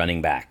II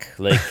running back.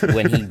 Like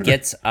when he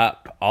gets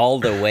up all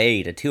the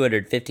way to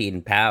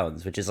 215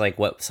 pounds, which is like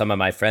what some of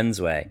my friends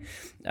weigh.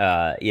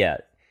 Yeah.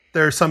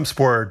 There are some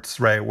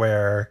sports, right,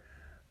 where,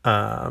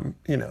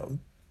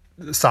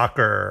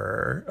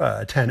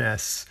 soccer,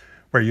 tennis,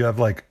 where you have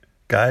like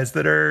guys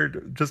that are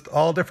just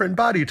all different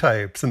body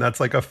types, and that's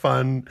like a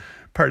fun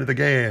part of the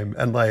game.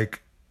 And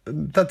like,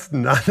 that's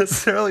not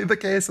necessarily the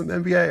case in the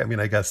NBA. I mean,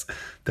 I guess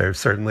there's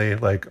certainly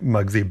like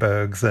Muggsy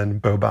Bogues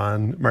and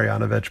Boban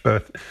Marjanovic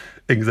both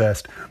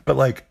exist, but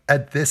like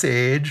at this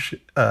age,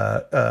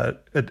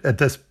 at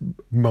this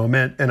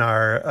moment in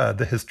our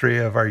the history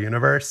of our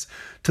universe,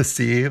 to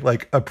see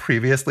like a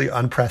previously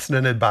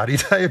unprecedented body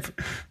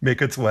type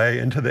make its way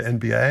into the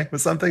NBA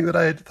was something that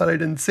I thought I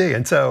didn't see.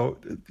 And so,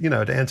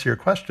 to answer your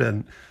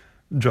question,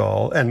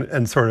 Joel,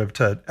 and sort of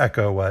to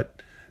echo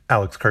what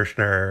Alex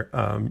Kirshner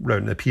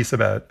wrote in a piece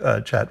about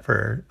Chet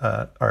for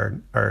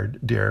our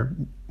dear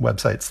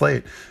website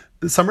Slate,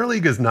 Summer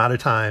League is not a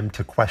time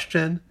to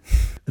question.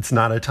 It's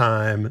not a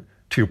time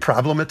to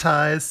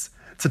problematize.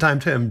 It's a time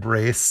to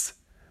embrace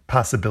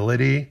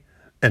possibility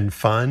and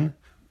fun.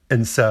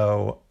 And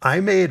so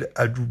I made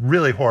a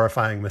really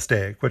horrifying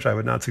mistake, which I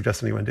would not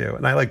suggest anyone do.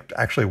 And I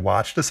actually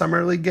watched a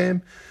Summer League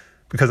game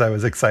because I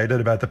was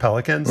excited about the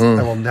Pelicans.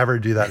 I will never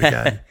do that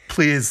again.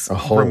 Please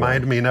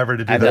remind me never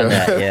to do that. I've done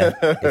that,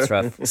 yeah. It's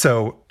rough.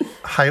 So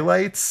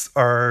highlights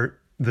are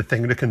the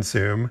thing to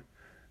consume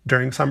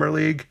during Summer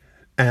League.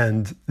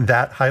 And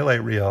that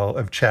highlight reel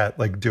of Chet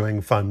like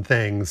doing fun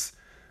things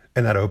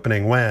in that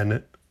opening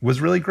win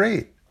was really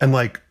great. And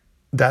like,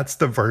 that's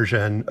the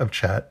version of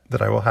Chet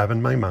that I will have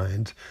in my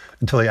mind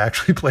until he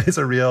actually plays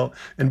a real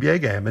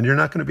NBA game. And you're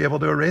not going to be able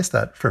to erase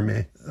that from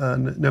me,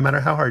 no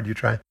matter how hard you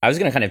try. I was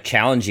going to kind of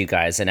challenge you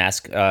guys and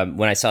ask,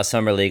 when I saw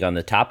Summer League on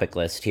the topic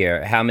list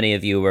here, how many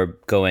of you were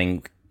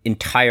going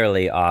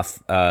entirely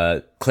off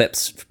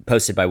clips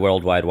posted by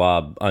Worldwide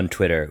Wob on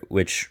Twitter,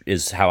 which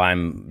is how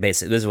I'm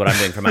basically, this is what I'm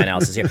doing for my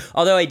analysis here.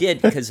 Although I did,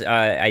 because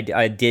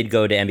I did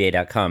go to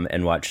NBA.com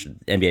and watch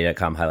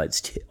NBA.com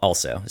highlights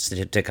also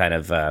to kind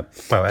of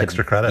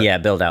extra credit. Yeah,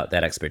 build out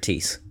that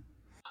expertise.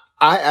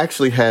 I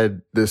actually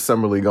had this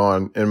Summer League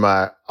on in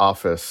my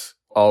office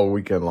all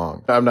weekend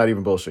long. I'm not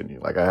even bullshitting you.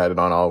 Like, I had it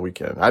on all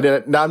weekend.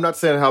 Now, I'm not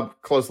saying how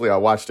closely I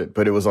watched it,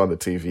 but it was on the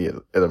TV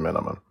at a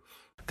minimum.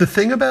 The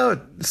thing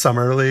about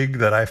Summer League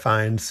that I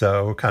find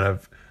so kind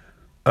of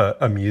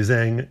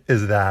amusing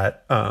is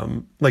that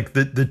like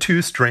the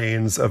two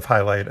strains of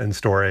highlight and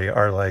story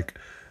are like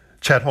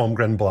Chet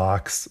Holmgren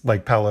blocks,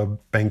 like Paolo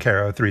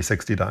Banchero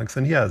 360 dunks,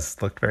 and he has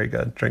looked very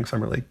good during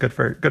Summer League. Good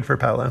for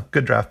Paolo.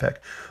 Good draft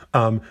pick.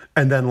 And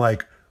then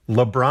like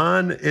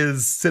LeBron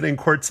is sitting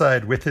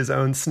courtside with his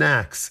own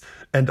snacks.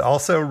 And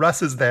also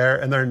Russ is there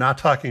and they're not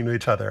talking to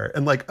each other.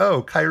 And like,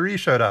 oh, Kyrie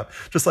showed up.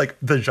 Just like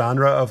the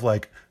genre of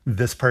like,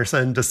 this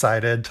person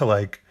decided to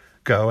like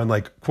go and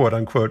like quote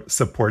unquote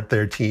support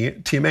their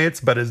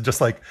teammates, but is just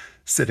like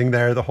sitting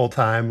there the whole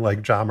time,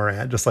 like Ja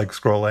Morant, just like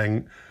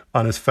scrolling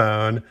on his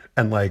phone,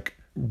 and like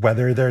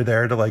whether they're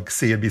there to like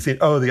see and be seen.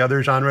 Oh, the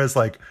other genre is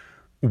like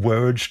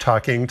Woj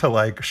talking to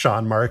like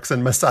Sean Marks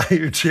and Masai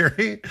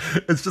Ujiri.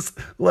 It's just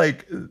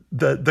like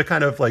the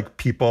kind of like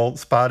people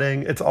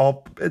spotting. It's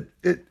all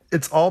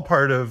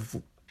part of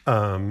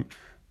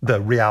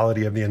the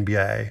reality of the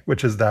NBA,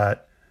 which is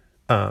that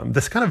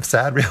this kind of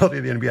sad reality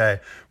of the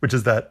NBA, which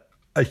is that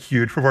a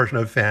huge proportion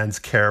of fans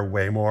care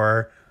way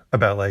more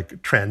about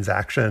like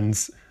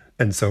transactions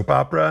and soap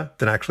opera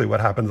than actually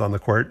what happens on the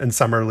court. And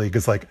Summer League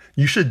is like,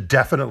 you should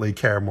definitely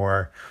care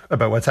more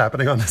about what's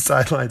happening on the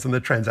sidelines and the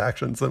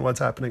transactions than what's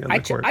happening on the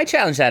court. I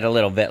challenge that a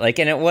little bit. Like,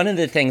 and one of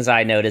the things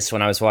I noticed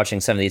when I was watching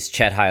some of these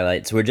Chet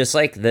highlights were just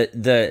like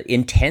the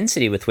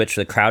intensity with which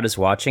the crowd is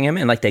watching him,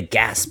 and like the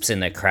gasps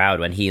in the crowd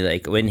when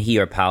he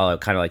or Paolo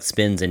kind of like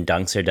spins and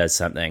dunks or does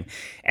something.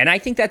 And I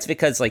think that's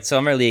because like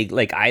Summer League,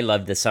 like I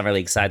love the Summer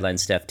League sideline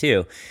stuff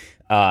too.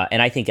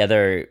 And I think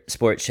other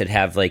sports should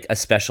have like a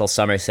special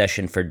summer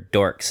session for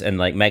dorks and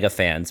like mega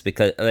fans,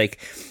 because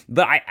like,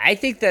 but I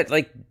think that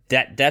like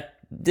that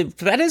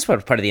is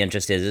what part of the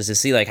interest is to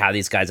see like how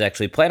these guys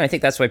actually play. And I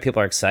think that's why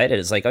people are excited.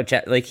 It's like, oh,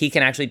 like he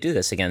can actually do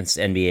this against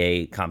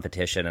NBA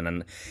competition.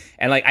 And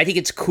like, I think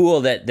it's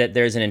cool that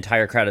there's an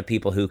entire crowd of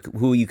people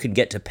who you could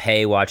get to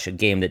pay watch a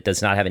game that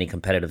does not have any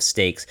competitive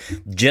stakes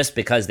just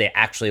because they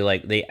actually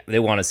like, they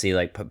want to see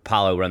like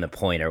Paolo run the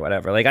point or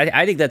whatever. Like,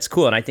 I think that's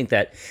cool. And I think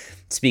that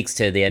speaks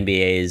to the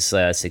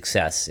NBA's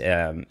success.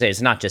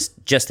 It's not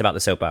just about the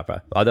soap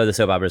opera, although the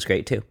soap opera is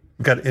great too.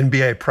 We've got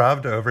NBA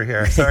Pravda over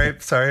here.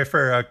 Sorry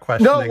for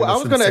questioning. No, I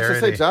was going to actually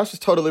say Josh is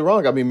totally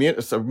wrong. I mean, me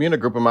and a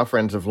group of my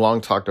friends have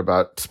long talked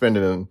about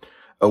spending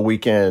a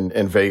weekend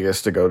in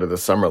Vegas to go to the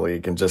Summer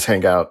League and just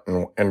hang out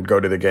and go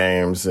to the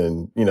games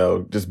and,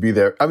 just be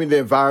there. I mean, the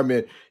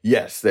environment,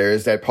 yes, there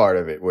is that part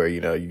of it where,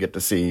 you get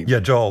to see. Yeah,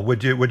 Joel,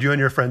 would you and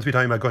your friends be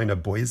talking about going to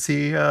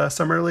Boise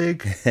Summer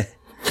League?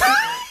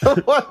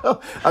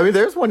 Well, I mean,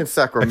 there's one in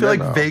Sacramento. I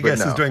feel like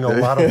Vegas is doing a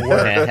lot of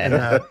work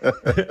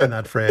in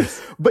that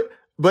phrase.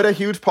 But a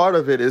huge part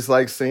of it is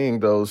like seeing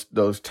those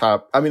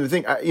top. I mean, the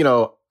thing,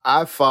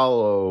 I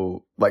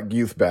follow like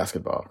youth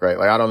basketball, right?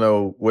 Like, I don't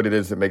know what it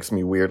is that makes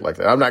me weird like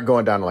that. I'm not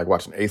going down and like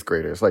watching 8th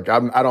graders. Like,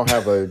 I don't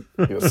have a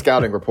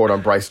scouting report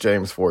on Bryce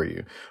James for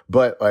you,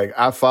 but like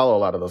I follow a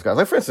lot of those guys.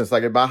 Like, for instance,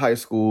 like at my high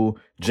school,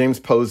 James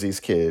Posey's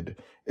kid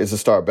is a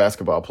star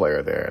basketball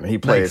player there, and he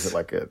plays at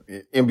like a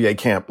NBA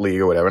camp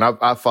league or whatever. And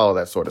I follow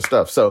that sort of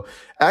stuff. So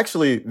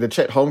actually, the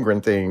Chet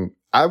Holmgren thing,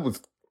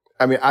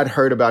 I'd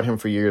heard about him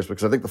for years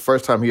because I think the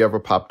first time he ever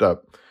popped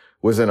up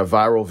was in a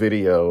viral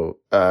video,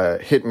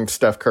 hitting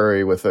Steph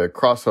Curry with a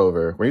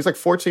crossover when he's like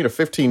 14 or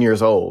 15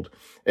 years old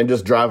and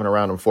just driving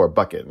around him for a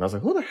bucket. And I was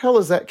like, who the hell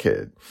is that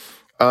kid?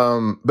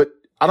 But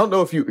I don't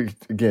know if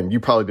you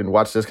probably didn't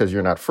watch this because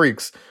you're not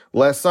freaks.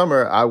 Last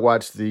summer, I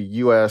watched the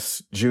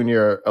U.S.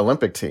 Junior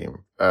Olympic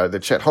team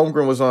that Chet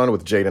Holmgren was on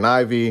with Jaden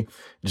Ivey,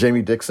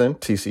 Jamie Dixon,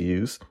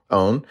 TCU's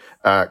own,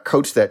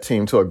 coached that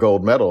team to a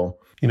gold medal.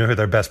 You know who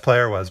their best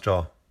player was,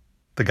 Joel?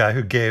 The guy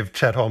who gave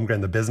Chet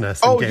Holmgren the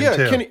business in game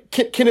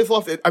 2. Kenneth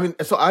Lofton. I mean,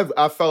 so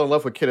I fell in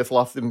love with Kenneth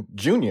Lofton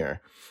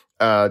Jr.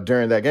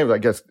 During that game. I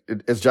guess,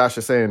 as Josh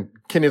is saying,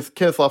 Kenneth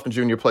Lofton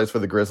Jr. plays for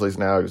the Grizzlies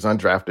now. He was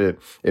undrafted,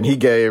 and he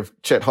gave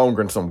Chet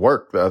Holmgren some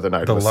work the other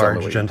night. The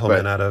large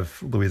gentleman out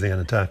of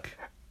Louisiana Tech.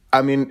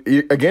 I mean,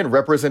 again,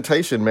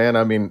 representation, man.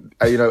 I mean,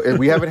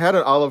 we haven't had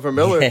an Oliver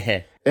Miller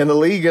in the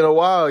league in a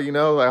while.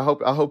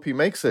 I hope he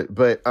makes it.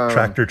 But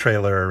tractor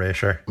trailer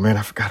erasure. Man,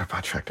 I forgot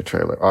about tractor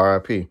trailer.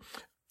 R.I.P.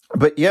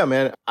 But yeah,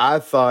 man, I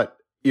thought,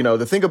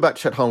 the thing about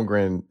Chet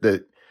Holmgren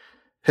that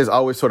has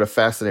always sort of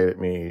fascinated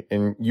me,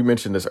 and you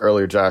mentioned this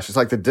earlier, Josh, it's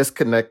like the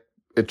disconnect,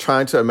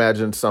 trying to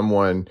imagine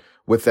someone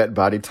with that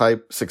body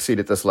type succeed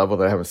at this level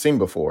that I haven't seen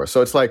before.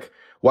 So it's like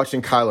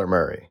watching Kyler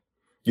Murray.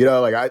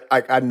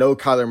 I know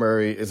Kyler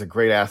Murray is a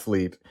great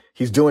athlete.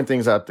 He's doing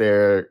things out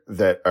there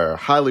that are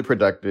highly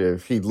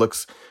productive. He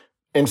looks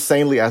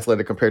insanely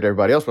athletic compared to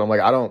everybody else, but I'm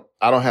like, I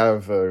don't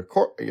have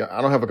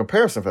a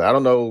comparison for that. I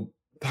don't know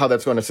how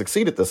that's going to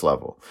succeed at this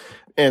level.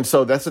 And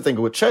so that's the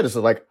thing with Chet is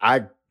like,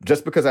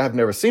 just because I have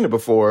never seen it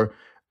before,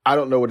 I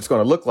don't know what it's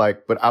going to look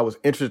like, but I was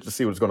interested to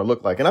see what it's going to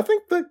look like. And I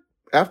think that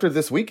after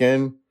this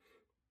weekend,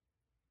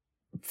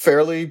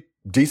 fairly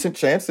decent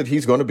chance that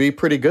he's going to be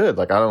pretty good.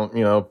 Like,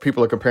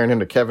 people are comparing him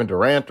to Kevin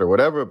Durant or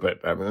whatever,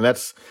 but I mean,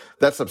 that's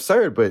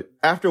absurd. But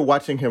after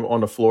watching him on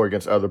the floor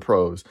against other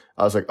pros,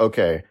 I was like,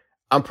 okay,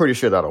 I'm pretty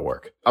sure that'll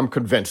work. I'm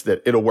convinced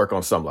that it'll work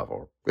on some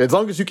level. As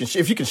long as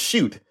if you can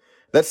shoot,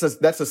 that's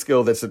a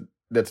skill that's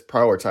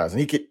prioritized.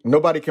 And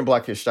nobody can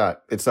block his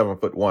shot at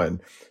 7'1".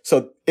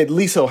 So at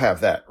least he'll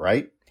have that,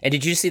 right? And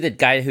did you see the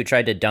guy who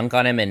tried to dunk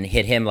on him and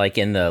hit him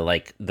in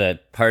the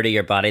part of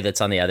your body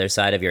that's on the other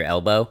side of your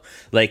elbow?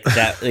 Like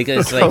that, like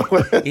it's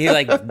like he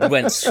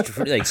went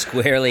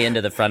squarely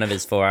into the front of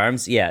his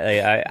forearms.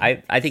 Yeah,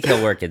 I think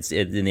he'll work in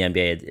the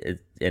NBA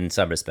in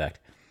some respect.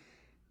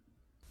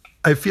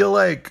 I feel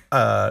like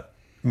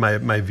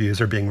my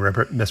views are being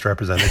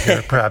misrepresented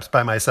here, perhaps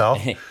by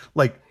myself.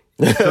 Like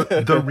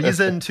the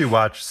reason to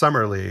watch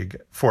Summer League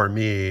for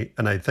me,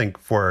 and I think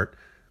for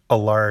a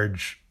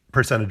large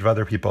percentage of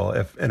other people,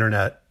 if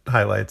internet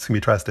highlights can be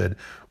trusted,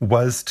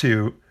 was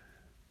to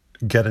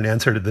get an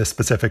answer to this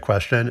specific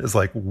question, is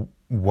like,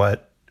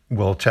 what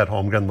will Chet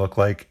Holmgren look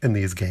like in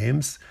these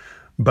games?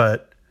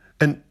 But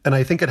and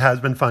I think it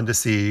has been fun to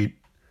see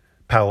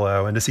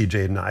Paolo and to see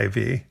Jaden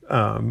Ivey.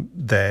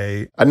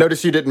 I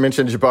noticed you didn't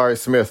mention Jabari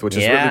Smith, which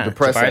is really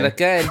depressing. Jabari looked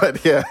good.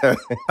 But yeah.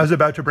 I was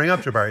about to bring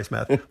up Jabari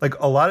Smith. Like,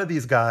 a lot of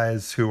these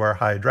guys who are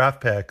high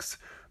draft picks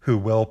who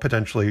will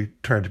potentially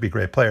turn to be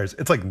great players,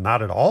 it's like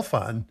not at all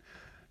fun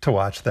to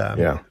watch them.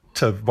 Yeah.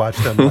 To watch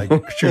them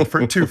like shoot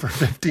for 2 for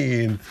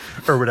 15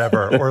 or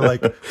whatever, or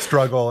like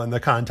struggle in the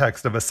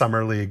context of a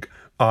summer league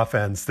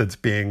offense that's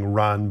being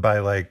run by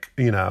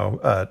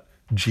a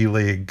G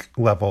League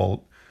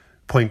level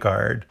point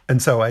guard.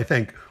 And so I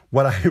think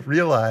what I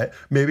realize,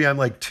 maybe I'm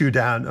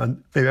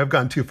maybe I've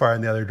gone too far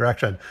in the other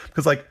direction,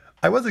 because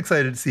I was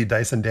excited to see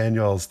Dyson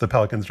Daniels, the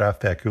Pelicans draft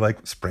pick, who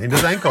sprained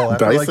his ankle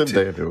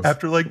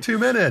after 2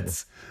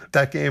 minutes.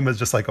 That game was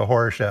just like a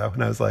horror show,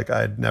 and I was like,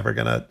 I'm never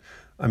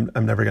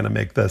gonna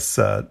make this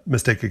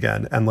mistake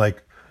again. And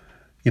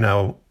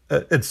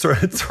it's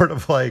sort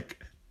of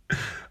like,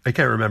 I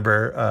can't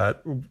remember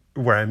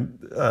where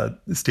I'm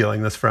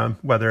stealing this from,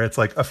 whether it's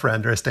like a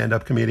friend or a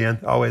stand-up comedian.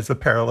 Always a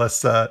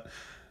perilous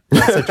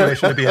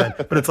situation to be in.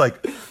 But it's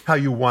like how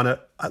you want to,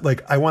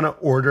 I want to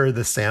order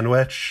the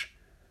sandwich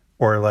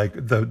or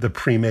the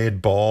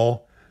pre-made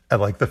bowl at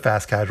like the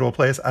fast casual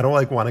place. I don't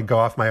like want to go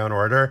off my own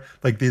order.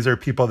 Like these are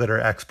people that are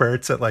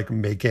experts at like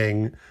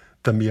making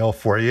the meal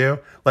for you.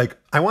 Like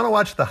I want to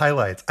watch the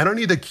highlights. I don't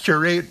need to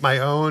curate my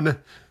own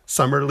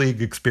summer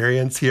league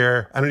experience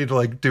here. I don't need to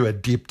like do a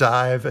deep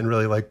dive and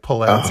really like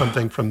pull out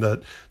something from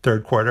the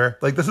third quarter.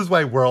 Like this is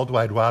why World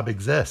Wide Wob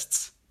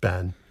exists,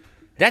 Ben.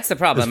 That's the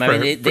problem. I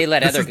mean, they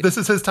let this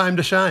is his time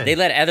to shine. They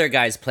let other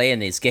guys play in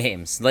these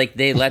games. Like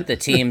they let the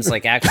teams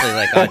like actually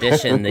like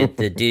audition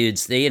the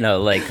dudes. They, you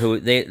know, like who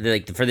they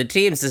like for the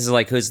teams. This is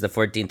like who's the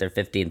 14th or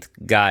 15th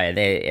guy.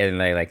 And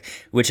they like,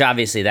 which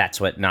obviously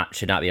that's what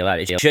should not be allowed.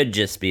 It should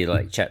just be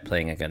like Chet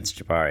playing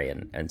against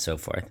Jabari and so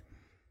forth.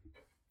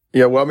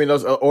 Yeah, well, I mean,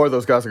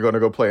 those guys are going to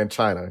go play in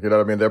China. You know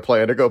what I mean? They're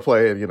planning to go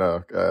play in,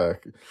 Tel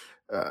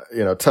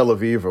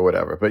Aviv or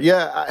whatever. But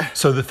yeah.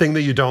 So the thing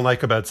that you don't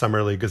like about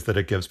Summer League is that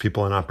it gives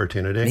people an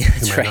opportunity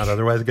who might not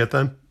otherwise get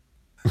them.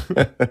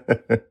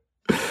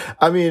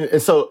 I mean,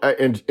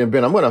 and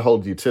Ben, I'm going to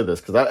hold you to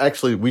this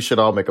because we should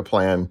all make a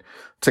plan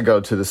to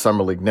go to the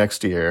Summer League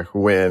next year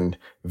when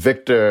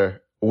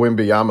Victor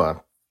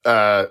Wembanyama,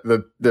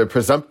 the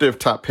presumptive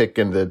top pick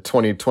in the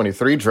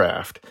 2023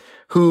 draft,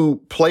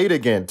 who played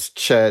against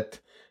Chet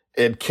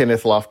and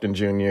Kenneth Lofton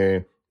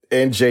Jr.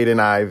 and Jaden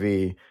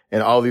Ivey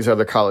and all these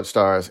other college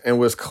stars and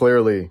was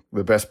clearly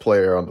the best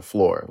player on the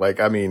floor.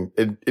 Like, I mean,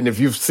 and if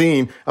you've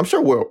seen, I'm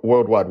sure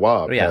World Wide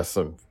Wob has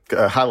some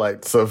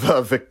highlights of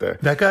Victor.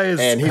 That guy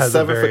is, and he's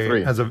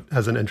 7'3",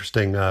 has an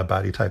interesting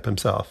body type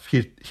himself.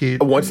 He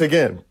once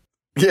again,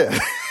 yeah,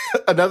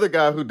 another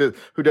guy who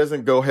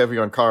doesn't go heavy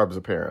on carbs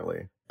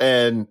apparently.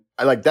 And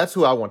like, that's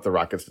who I want the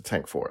Rockets to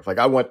tank for. Like,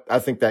 I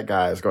think that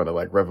guy is going to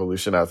like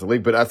revolutionize the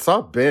league. But I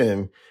saw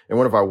Ben in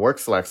one of our work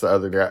slacks the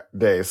other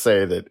day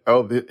say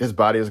that, his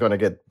body is going to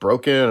get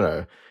broken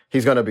or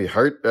he's going to be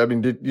hurt. I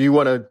mean, do you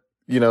want to,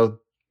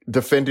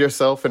 defend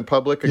yourself in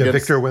public against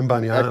Victor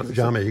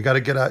Wembanyama? You got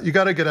to get out. You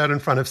got to get out in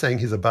front of saying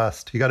he's a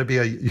bust. You got to be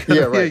a year.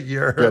 Yeah,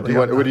 do you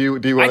want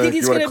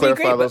to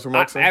clarify those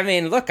remarks? I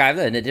mean, look, I'm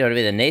going to be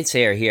the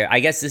naysayer here. I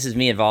guess this is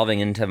me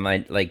evolving into my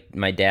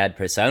dad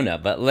persona.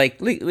 But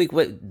like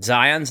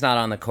Zion's not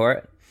on the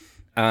court.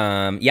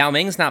 Yao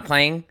Ming's not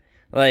playing.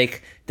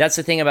 Like, that's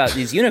the thing about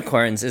these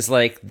unicorns is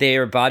like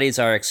their bodies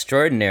are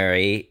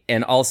extraordinary,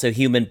 and also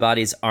human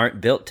bodies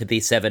aren't built to be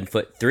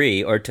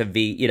 7'3" or to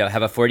be,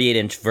 have a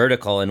 48-inch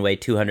vertical and weigh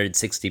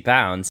 260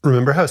 pounds.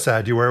 Remember how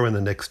sad you were when the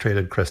Knicks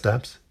traded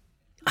Kristaps?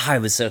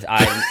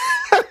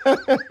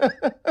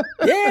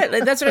 Yeah,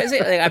 that's what I say.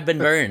 Like, I've been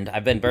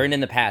burned in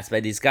the past by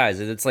these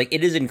guys. It's like,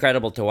 it is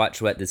incredible to watch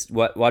what this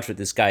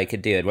guy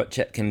could do and what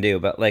Chet can do.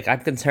 But like, I'm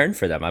concerned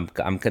for them.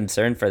 I'm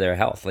concerned for their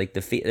health. Like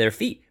their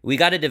feet. We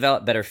got to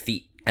develop better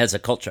feet as a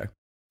culture.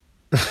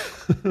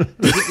 Keep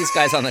these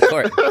guys on the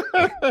court.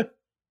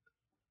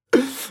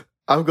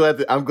 I'm glad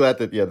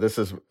that this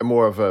is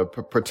more of a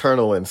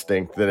paternal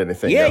instinct than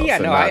anything else.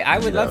 I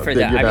would love for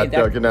that.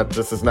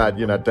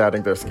 You're not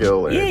doubting their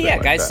skill. Or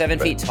guys like 7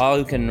 feet tall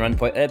who can run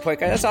point guard.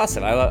 That's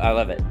awesome. I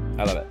love it.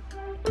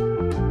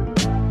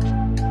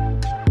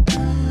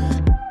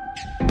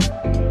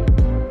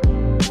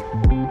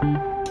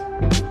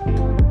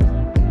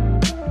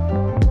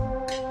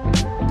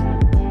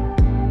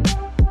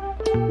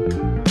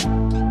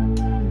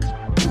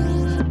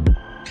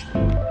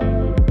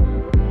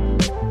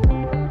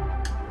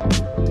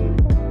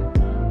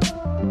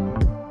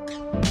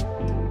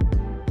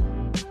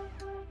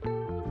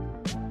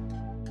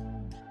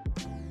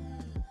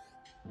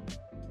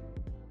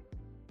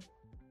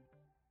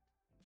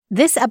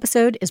 This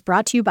episode is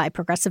brought to you by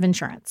Progressive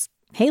Insurance.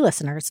 Hey,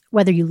 listeners,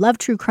 whether you love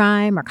true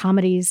crime or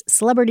comedies,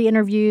 celebrity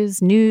interviews,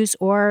 news,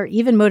 or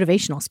even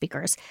motivational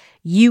speakers,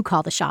 you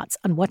call the shots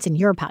on what's in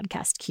your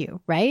podcast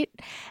queue, right?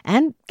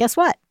 And guess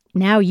what?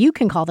 Now you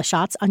can call the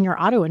shots on your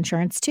auto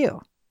insurance, too.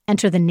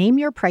 Enter the Name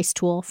Your Price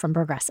tool from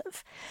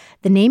Progressive.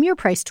 The Name Your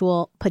Price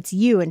tool puts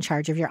you in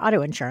charge of your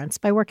auto insurance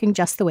by working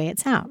just the way it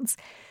sounds.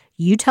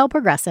 You tell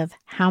Progressive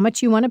how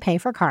much you want to pay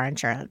for car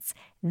insurance.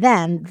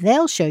 Then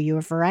they'll show you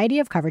a variety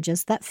of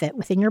coverages that fit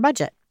within your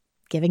budget,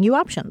 giving you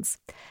options.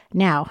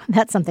 Now,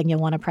 that's something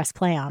you'll want to press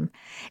play on.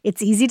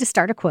 It's easy to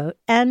start a quote,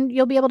 and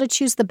you'll be able to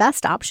choose the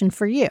best option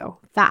for you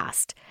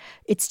fast.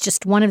 It's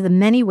just one of the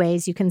many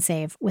ways you can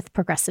save with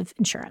Progressive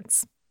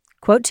Insurance.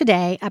 Quote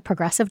today at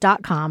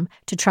Progressive.com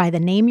to try the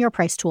Name Your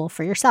Price tool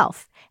for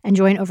yourself and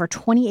join over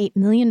 28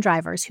 million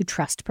drivers who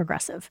trust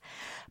Progressive.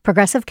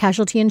 Progressive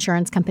Casualty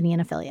Insurance Company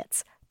and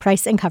Affiliates.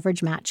 Price and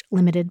coverage match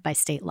limited by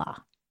state law.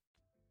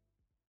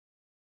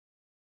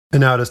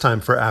 And now it is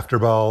time for After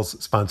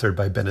Balls, sponsored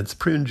by Bennett's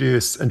Prune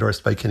Juice,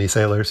 endorsed by Kenny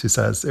Sailors, who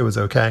says it was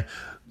okay.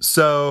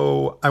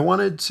 So I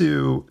wanted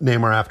to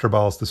name our After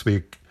Balls this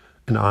week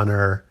in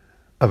honor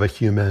of a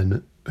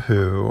human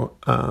who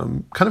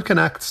kind of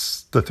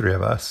connects the three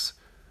of us.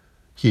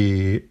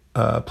 He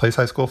plays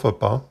high school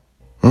football.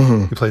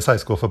 Mm-hmm. He plays high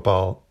school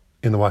football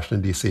in the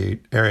Washington, D.C.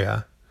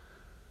 area.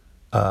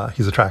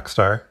 He's a track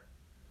star.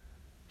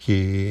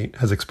 He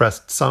has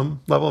expressed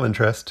some level of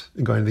interest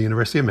in going to the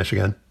University of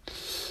Michigan.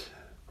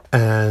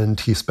 And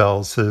he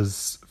spells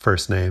his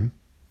first name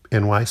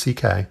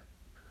N-Y-C-K,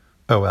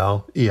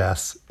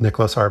 N-I-C-H-O-L-E-S,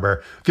 Nicholas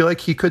Harbor. I feel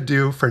like he could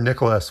do for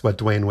Nicholas what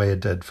Dwayne Wade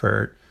did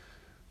for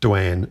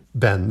Dwayne.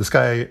 Ben, this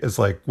guy is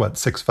like,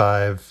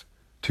 6'5",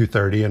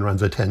 230 and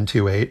runs a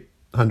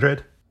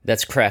 10.2800?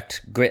 That's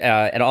correct. Great,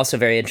 and also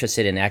very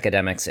interested in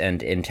academics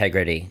and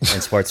integrity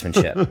and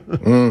sportsmanship.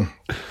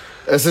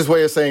 That's his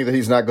way of saying that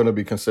he's not going to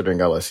be considering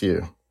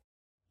LSU.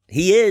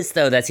 He is,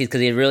 though. That's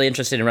because he's really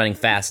interested in running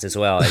fast as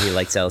well, and he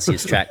likes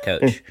LSU's track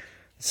coach.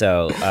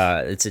 So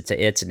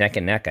it's neck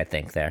and neck, I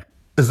think, there.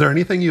 Is there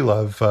anything you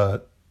love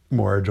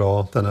more,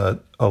 Joel, than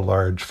a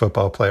large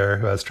football player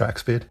who has track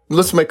speed?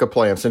 Let's make a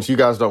plan. Since you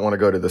guys don't want to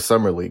go to the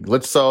summer league,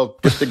 let's all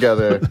get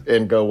together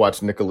and go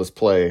watch Nicholas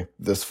play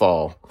this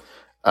fall,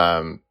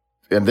 and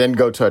then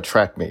go to a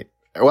track meet.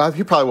 Well,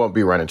 he probably won't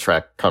be running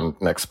track come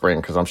next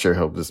spring because I'm sure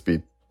he'll just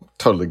be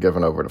totally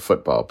given over to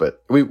football.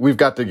 But we've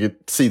got to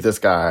see this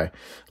guy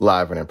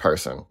live and in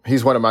person.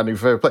 He's one of my new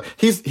favorite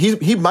players.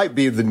 He might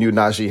be the new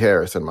Najee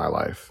Harris in my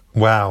life.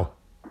 Wow.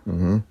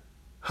 Mm-hmm.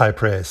 High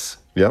praise.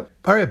 Yep.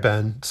 All right,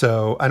 Ben.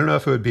 So I don't know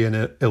if it would be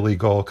an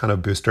illegal kind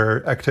of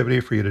booster activity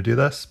for you to do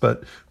this,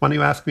 but why don't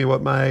you ask me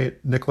what my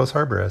Nicholas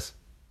Harbor is?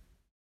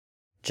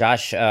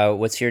 Josh,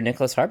 what's your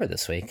Nicholas Harbor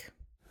this week?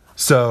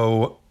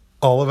 So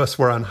all of us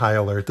were on high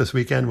alert this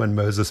weekend when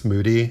Moses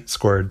Moody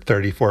scored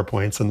 34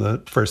 points in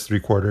the first 3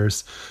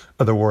 quarters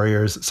of the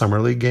Warriors'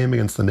 Summer League game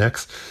against the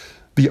Knicks.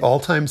 The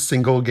all-time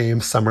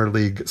single-game Summer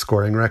League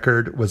scoring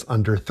record was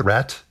under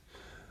threat.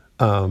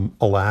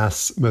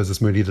 Alas,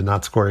 Moses Moody did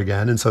not score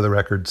again, and so the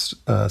record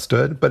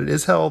stood. But it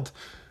is held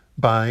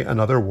by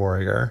another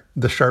Warrior,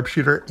 the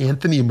sharpshooter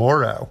Anthony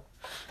Morrow.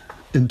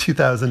 In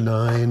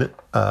 2009,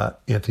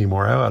 Anthony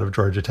Morrow out of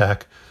Georgia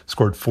Tech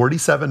scored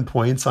 47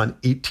 points on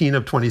 18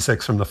 of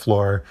 26 from the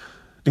floor,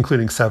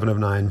 including 7 of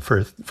 9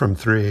 from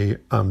 3,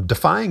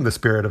 defying the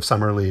spirit of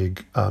Summer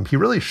League. He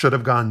really should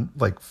have gone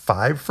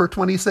 5 for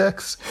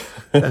 26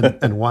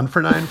 and 1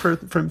 for 9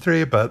 from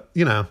 3, but,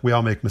 we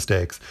all make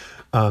mistakes.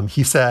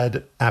 He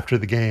said after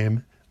the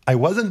game, "I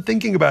wasn't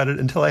thinking about it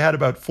until I had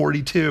about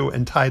 42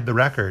 and tied the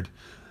record,"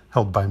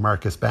 held by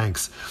Marcus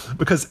Banks,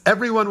 because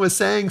everyone was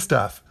saying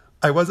stuff.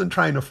 I wasn't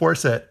trying to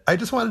force it. I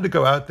just wanted to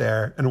go out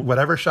there and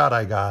whatever shot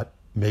I got,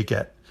 make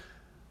it.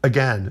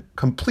 Again,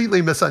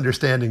 completely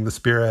misunderstanding the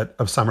spirit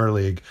of Summer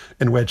League,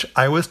 in which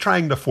I was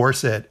trying to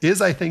force it,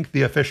 is, I think,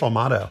 the official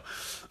motto.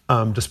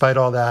 Despite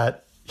all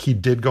that, he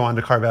did go on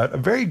to carve out a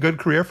very good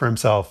career for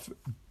himself,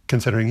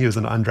 considering he was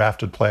an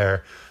undrafted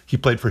player. He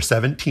played for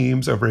 7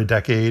 teams over a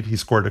decade. He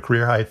scored a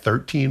career-high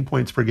 13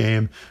 points per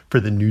game for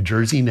the New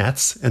Jersey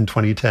Nets in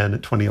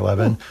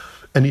 2010-2011.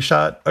 And he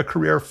shot a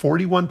career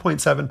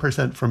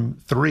 41.7% from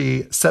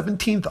 3,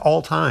 17th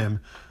all-time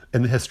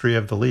in the history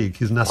of the league.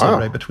 He's nestled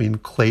right between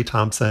Klay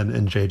Thompson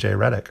and J.J.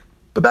 Redick.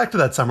 But back to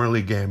that Summer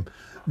League game.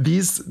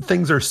 These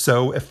things are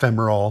so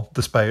ephemeral,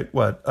 despite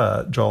what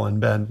Joel and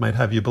Ben might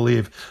have you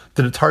believe,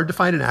 that it's hard to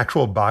find an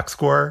actual box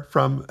score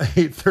from a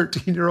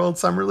 13-year-old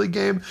Summer League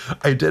game.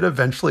 I did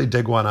eventually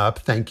dig one up,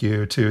 thank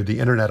you to the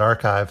Internet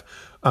Archive.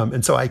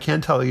 And so I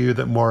can tell you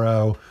that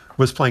Morrow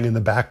was playing in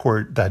the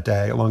backcourt that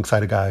day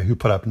alongside a guy who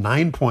put up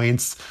 9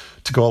 points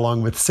to go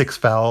along with 6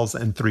 fouls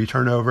and 3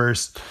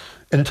 turnovers.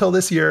 And until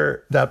this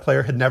year, that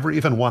player had never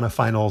even won a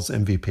finals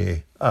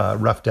MVP.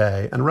 Rough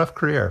day and a rough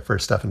career for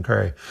Stephen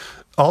Curry.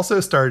 Also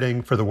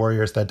starting for the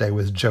Warriors that day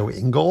was Joe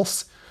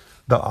Ingles,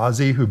 the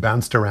Aussie who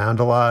bounced around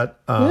a lot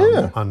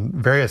on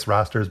various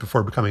rosters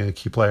before becoming a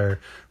key player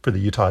for the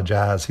Utah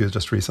Jazz. He was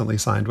just recently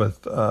signed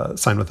with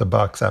the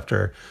Bucks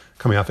after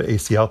coming off an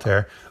ACL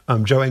tear.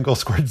 Joe Ingles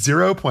scored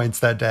 0 points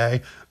that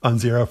day on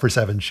 0 for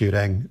 7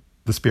 shooting.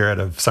 The spirit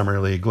of Summer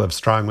League lives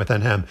strong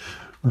within him.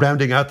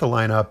 Rounding out the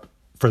lineup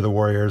for the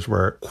Warriors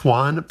were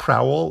Quan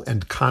Prowell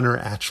and Connor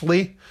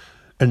Atchley.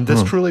 And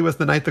this truly was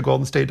the night the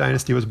Golden State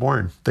dynasty was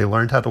born. They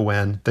learned how to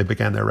win. They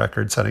began their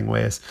record-setting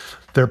ways.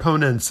 Their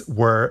opponents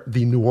were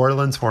the New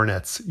Orleans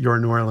Hornets, your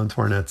New Orleans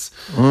Hornets.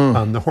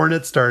 The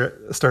Hornets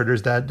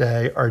starters that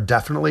day are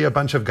definitely a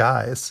bunch of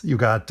guys. You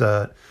got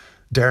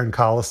Darren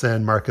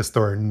Collison, Marcus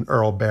Thornton,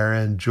 Earl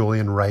Barron,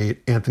 Julian Wright,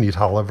 Anthony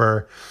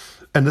Tolliver.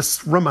 And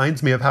this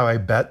reminds me of how I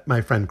bet my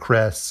friend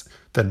Chris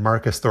that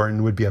Marcus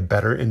Thornton would be a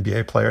better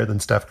NBA player than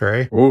Steph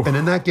Curry. Oof. And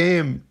in that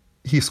game,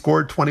 he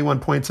scored 21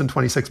 points in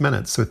 26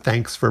 minutes. So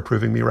thanks for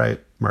proving me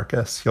right,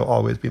 Marcus. You'll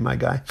always be my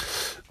guy.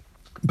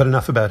 But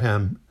enough about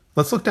him.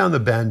 Let's look down the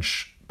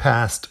bench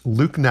past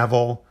Luke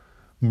Neville,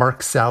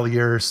 Mark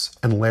Saliers,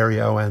 and Larry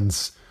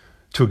Owens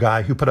to a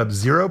guy who put up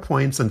 0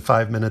 points in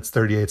 5 minutes,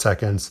 38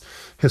 seconds.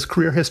 His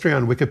career history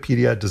on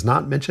Wikipedia does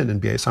not mention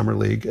NBA Summer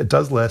League. It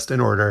does list in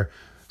order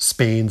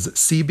Spain's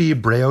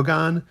CB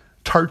Breogán,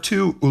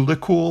 Tartu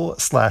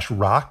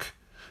Ulikul/Rock,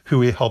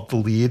 who he helped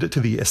lead to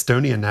the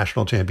Estonian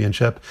national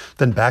championship,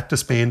 then back to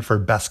Spain for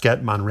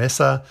Basket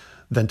Manresa,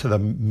 then to the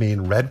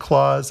Maine Red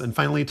Claws, and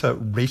finally to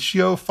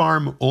Ratio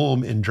Farm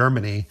Ulm in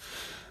Germany.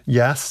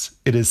 Yes,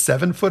 it is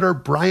 7-footer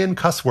Brian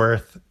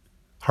Cusworth,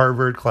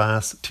 Harvard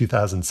class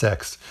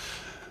 2006.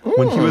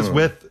 When he was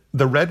with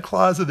the Red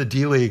Claws of the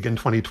D-League in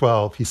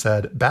 2012, he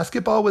said,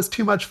 "Basketball was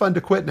too much fun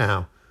to quit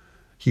now."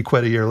 he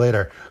quit a year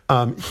later.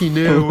 He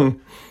knew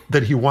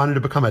that he wanted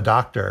to become a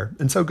doctor.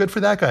 And so good for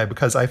that guy,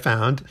 because I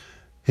found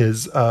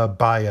his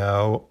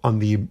bio on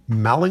the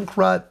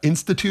Mallinckrodt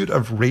Institute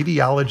of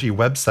Radiology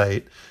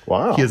website.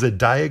 Wow. He is a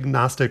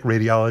diagnostic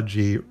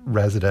radiology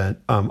resident.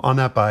 On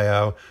that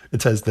bio,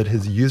 it says that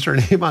his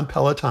username on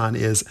Peloton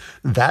is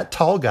That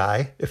Tall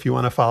Guy, if you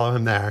want to follow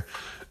him there.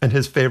 And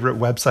his favorite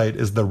website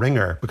is The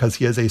Ringer, because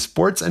he is a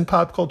sports and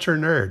pop culture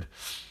nerd.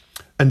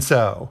 And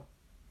so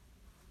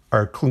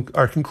our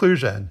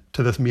conclusion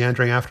to this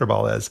meandering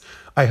afterball is,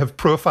 I have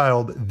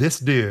profiled this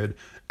dude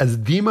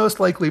as the most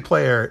likely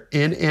player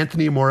in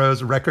Anthony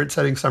Morrow's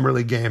record-setting Summer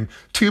League game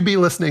to be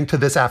listening to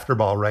this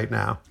afterball right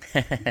now.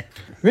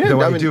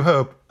 Though I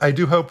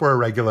do hope we're a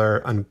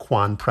regular on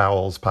Quan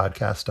Prowell's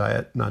podcast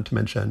diet, not to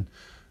mention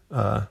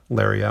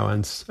Larry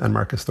Owens and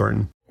Marcus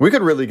Thornton. We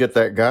could really get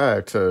that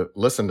guy to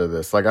listen to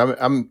this. Like,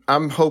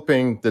 I'm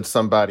hoping that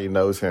somebody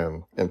knows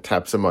him and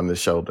taps him on the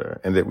shoulder,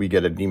 and that we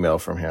get an email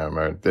from him,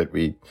 or that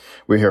we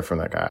hear from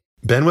that guy.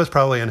 Ben was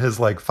probably in his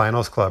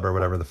finals club or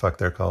whatever the fuck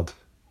they're called.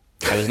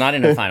 I was not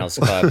in a finals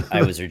club.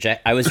 I was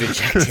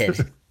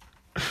rejected.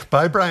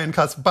 By Brian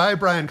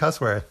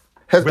Cusworth.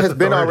 Has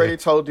Ben already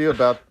told you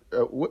about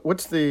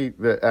what's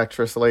the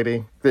actress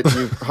lady that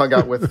you hung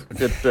out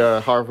with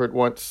at Harvard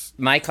once?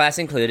 My class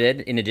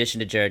included, in addition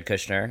to Jared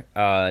Kushner,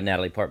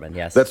 Natalie Portman.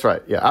 Yes, that's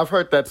right. Yeah, I've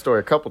heard that story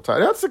a couple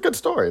times. That's a good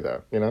story,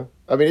 though. You know,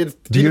 I mean, you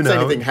didn't say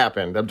anything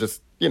happened. I'm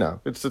just,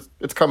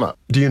 it's come up.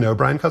 Do you know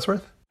Brian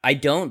Cusworth? I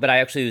don't, but I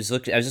actually was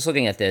just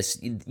looking at this.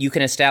 You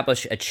can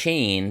establish a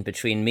chain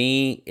between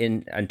me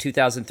in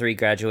 2003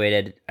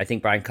 graduated. I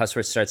think Brian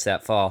Cusworth starts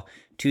that fall.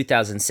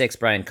 2006,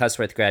 Brian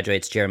Cusworth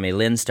graduates. Jeremy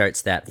Lin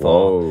starts that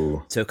fall.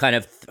 Whoa. So kind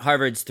of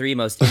Harvard's three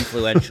most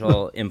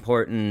influential,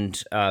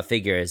 important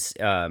figures,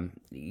 kind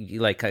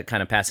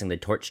of passing the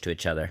torch to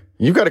each other.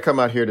 You've got to come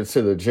out here to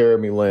see the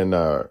Jeremy Lin.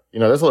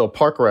 There's a little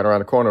park right around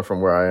the corner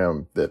from where I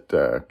am that,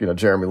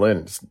 Jeremy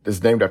Lin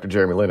is named after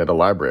Jeremy Lin at a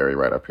library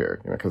right up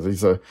here, because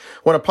he's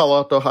one of Palo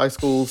Alto High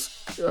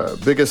School's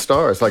biggest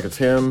stars. Like, it's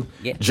him,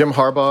 yeah. Jim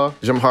Harbaugh.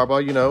 Jim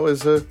Harbaugh,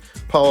 is a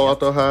Palo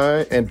Alto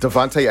High, and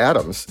Devontae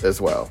Adams as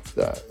well.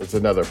 It's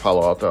another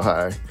Palo Alto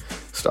High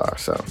star.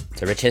 So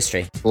it's a rich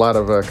history. A lot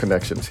of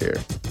connections here.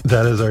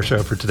 That is our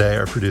show for today.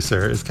 Our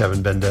producer is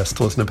Kevin Bendis.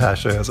 To listen to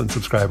past shows and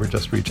subscribe or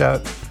just reach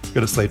out,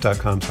 go to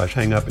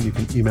slate.com/hangup, and you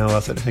can email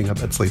us at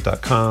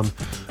hangup@slate.com.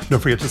 Don't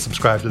forget to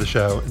subscribe to the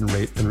show and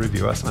rate and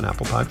review us on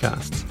Apple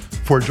Podcasts.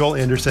 For Joel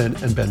Anderson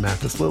and Ben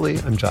Mathis-Lilly,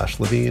 I'm Josh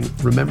Levine.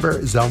 Remember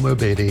Zelmo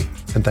Beatty,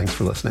 and thanks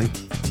for listening.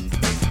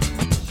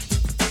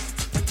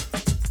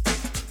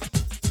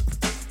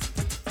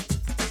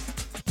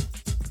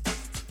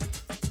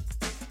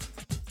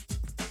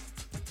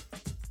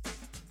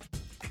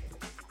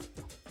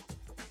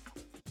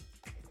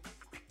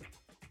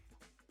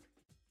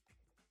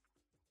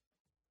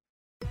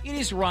 It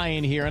is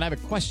Ryan here, and I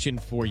have a question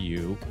for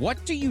you.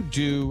 What do you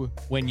do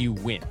when you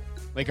win?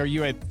 Like, are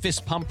you a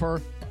fist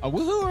pumper, a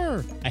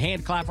woohooer, a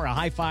hand clapper, a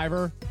high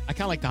fiver? I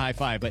kind of like the high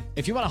five, but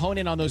if you want to hone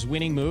in on those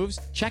winning moves,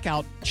 check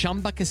out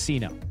Chumba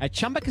Casino. At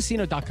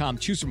ChumbaCasino.com,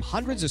 choose from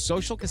hundreds of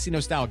social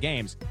casino-style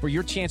games for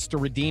your chance to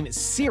redeem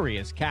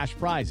serious cash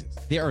prizes.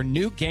 There are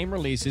new game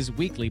releases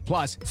weekly,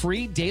 plus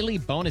free daily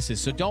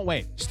bonuses, so don't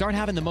wait. Start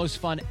having the most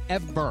fun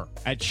ever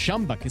at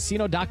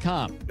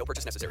ChumbaCasino.com. No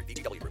purchase necessary.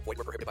 VGW Group. Void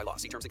where prohibited by law.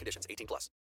 See terms and conditions. 18+.